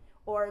worth,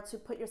 or to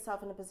put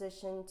yourself in a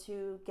position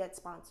to get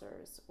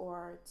sponsors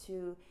or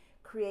to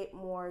create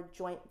more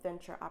joint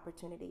venture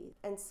opportunities.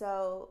 And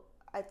so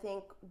I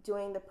think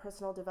doing the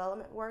personal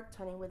development work,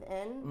 turning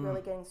within,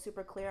 really getting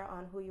super clear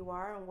on who you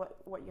are and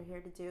what you're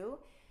here to do,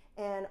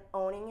 and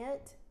owning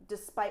it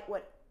despite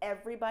what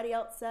everybody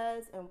else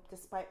says and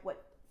despite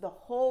what the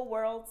whole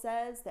world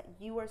says, that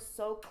you are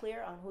so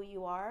clear on who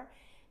you are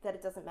that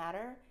it doesn't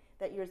matter,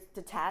 that you're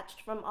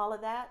detached from all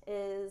of that,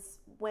 is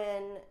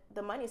when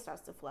the money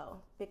starts to flow,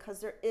 because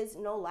there is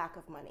no lack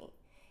of money.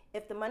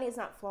 If the money is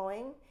not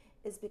flowing,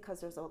 it's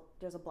because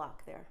there's a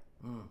block there.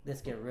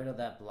 Let's get rid of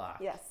that block.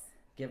 Yes.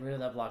 Get rid of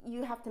that block.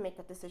 You have to make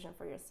that decision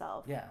for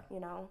yourself. Yeah.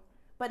 You know?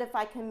 But if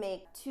I can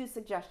make 2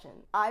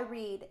 suggestions, I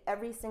read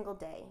every single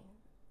day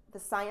The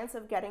Science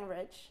of Getting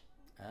Rich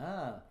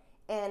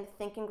and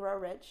Think and Grow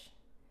Rich.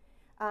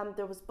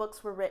 Those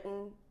books were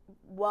written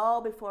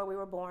well before we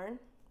were born,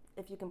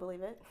 if you can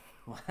believe it.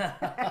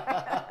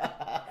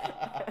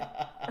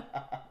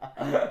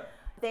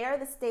 They are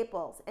the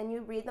staples, and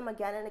you read them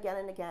again and again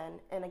and again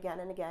and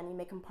again and again. You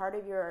make them part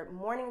of your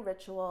morning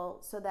ritual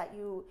so that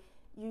you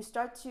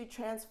start to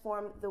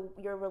transform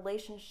your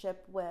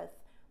relationship with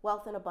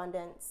wealth and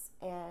abundance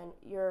and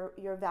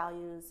your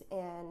values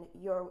and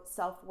your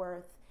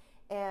self-worth,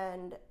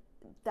 and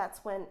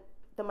that's when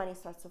the money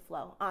starts to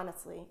flow,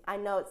 honestly. I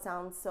know it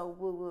sounds so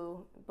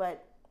woo-woo,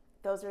 but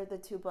those are the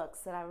 2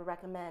 books that I would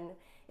recommend.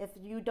 If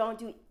you don't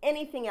do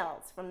anything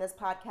else from this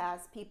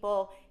podcast,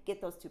 people,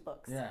 get those 2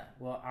 books. Yeah,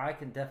 well, I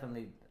can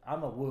definitely,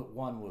 I'm a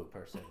woo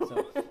person.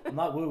 So I'm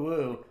not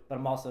woo-woo, but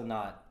I'm also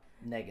not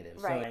negative.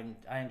 Right. So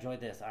I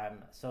enjoyed this.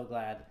 I'm so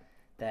glad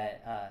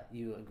that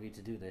you agreed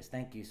to do this.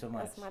 Thank you so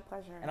much. It's my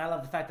pleasure. And I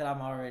love the fact that I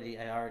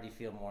already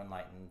feel more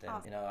enlightened. And,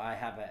 Awesome. I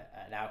have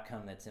an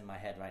outcome that's in my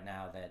head right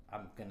now that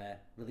I'm going to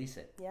release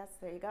it. Yes,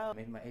 there you go.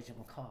 Maybe my agent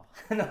will call.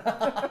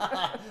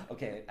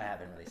 Okay, I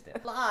haven't released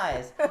it.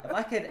 Lies! If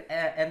I could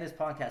end this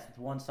podcast with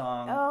one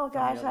song. Oh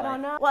gosh, from your I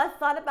don't life. know. Well, I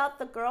thought about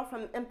the girl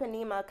from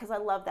Ipanema because I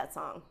love that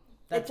song.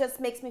 It just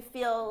makes me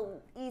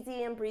feel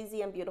easy and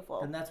breezy and beautiful.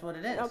 And that's what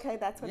it is. Okay,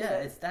 that's what it Yeah,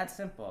 is. it's that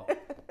simple.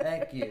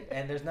 Thank you.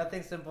 And there's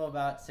nothing simple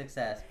about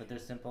success, but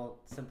there's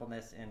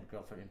simpleness in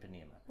Girl from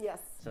Ipanema. Yes.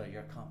 So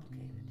you're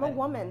complicated. I'm a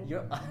woman.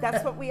 You're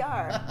That's what we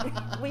are.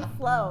 We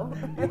flow.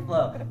 You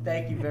flow.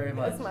 Thank you very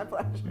much. It's my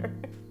pleasure.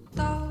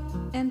 Tall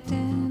and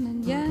tan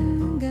and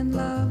young and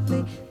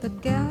lovely, the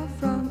girl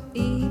from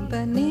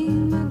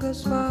Ipanema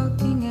goes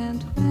walking,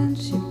 and when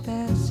she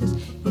passes,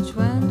 each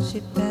one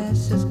she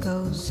passes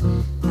goes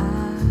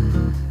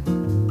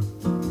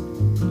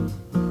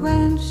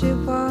When she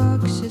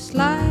walks, she's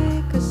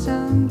like a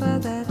samba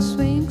that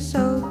swings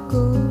so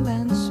cool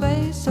and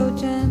sways so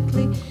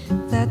gently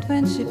that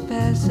when she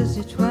passes,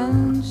 each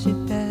one she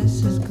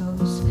passes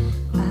goes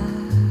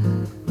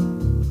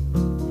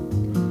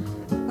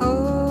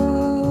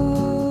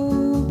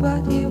Oh,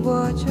 but he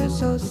watched her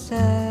so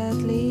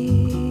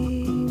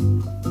sadly.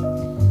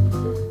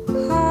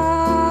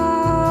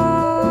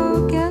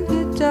 How can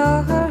he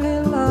tell her he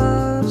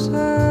loves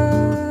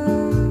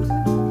her?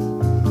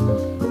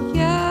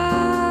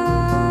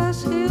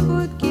 Yes, he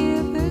would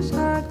give his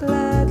heart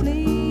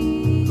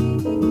gladly.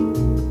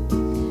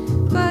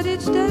 But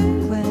each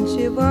day when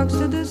she walks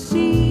to the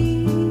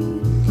sea,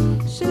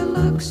 she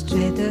looks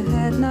straight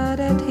ahead, not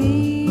at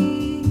him.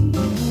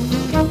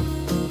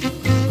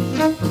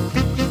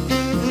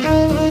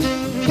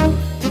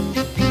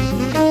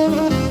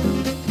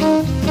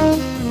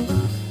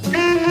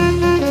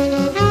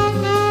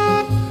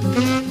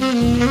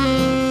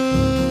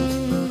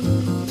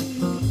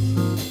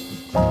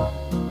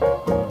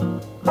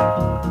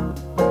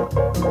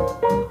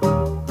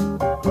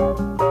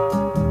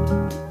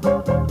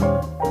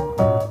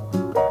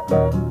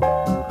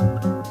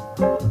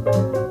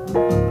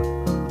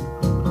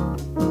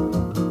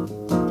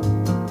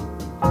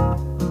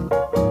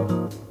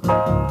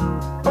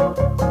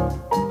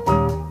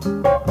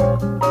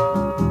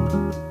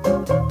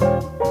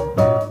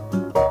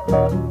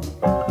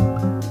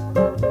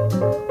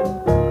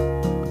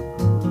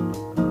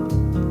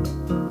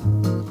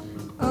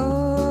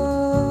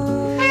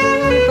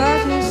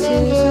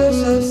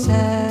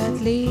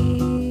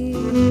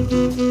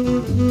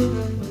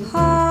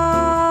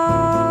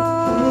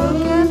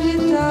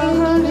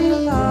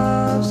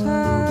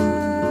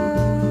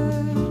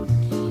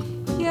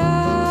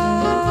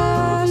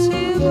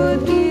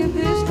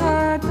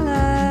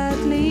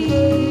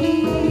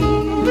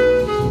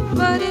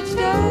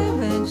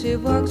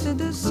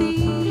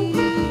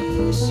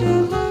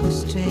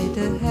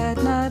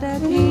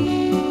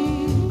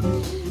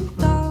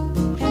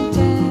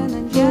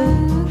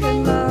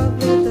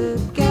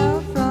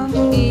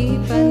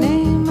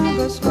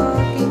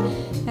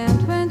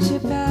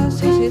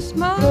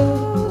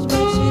 smiles,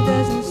 but she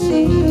doesn't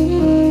see.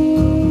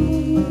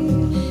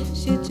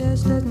 She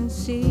just doesn't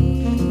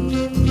see.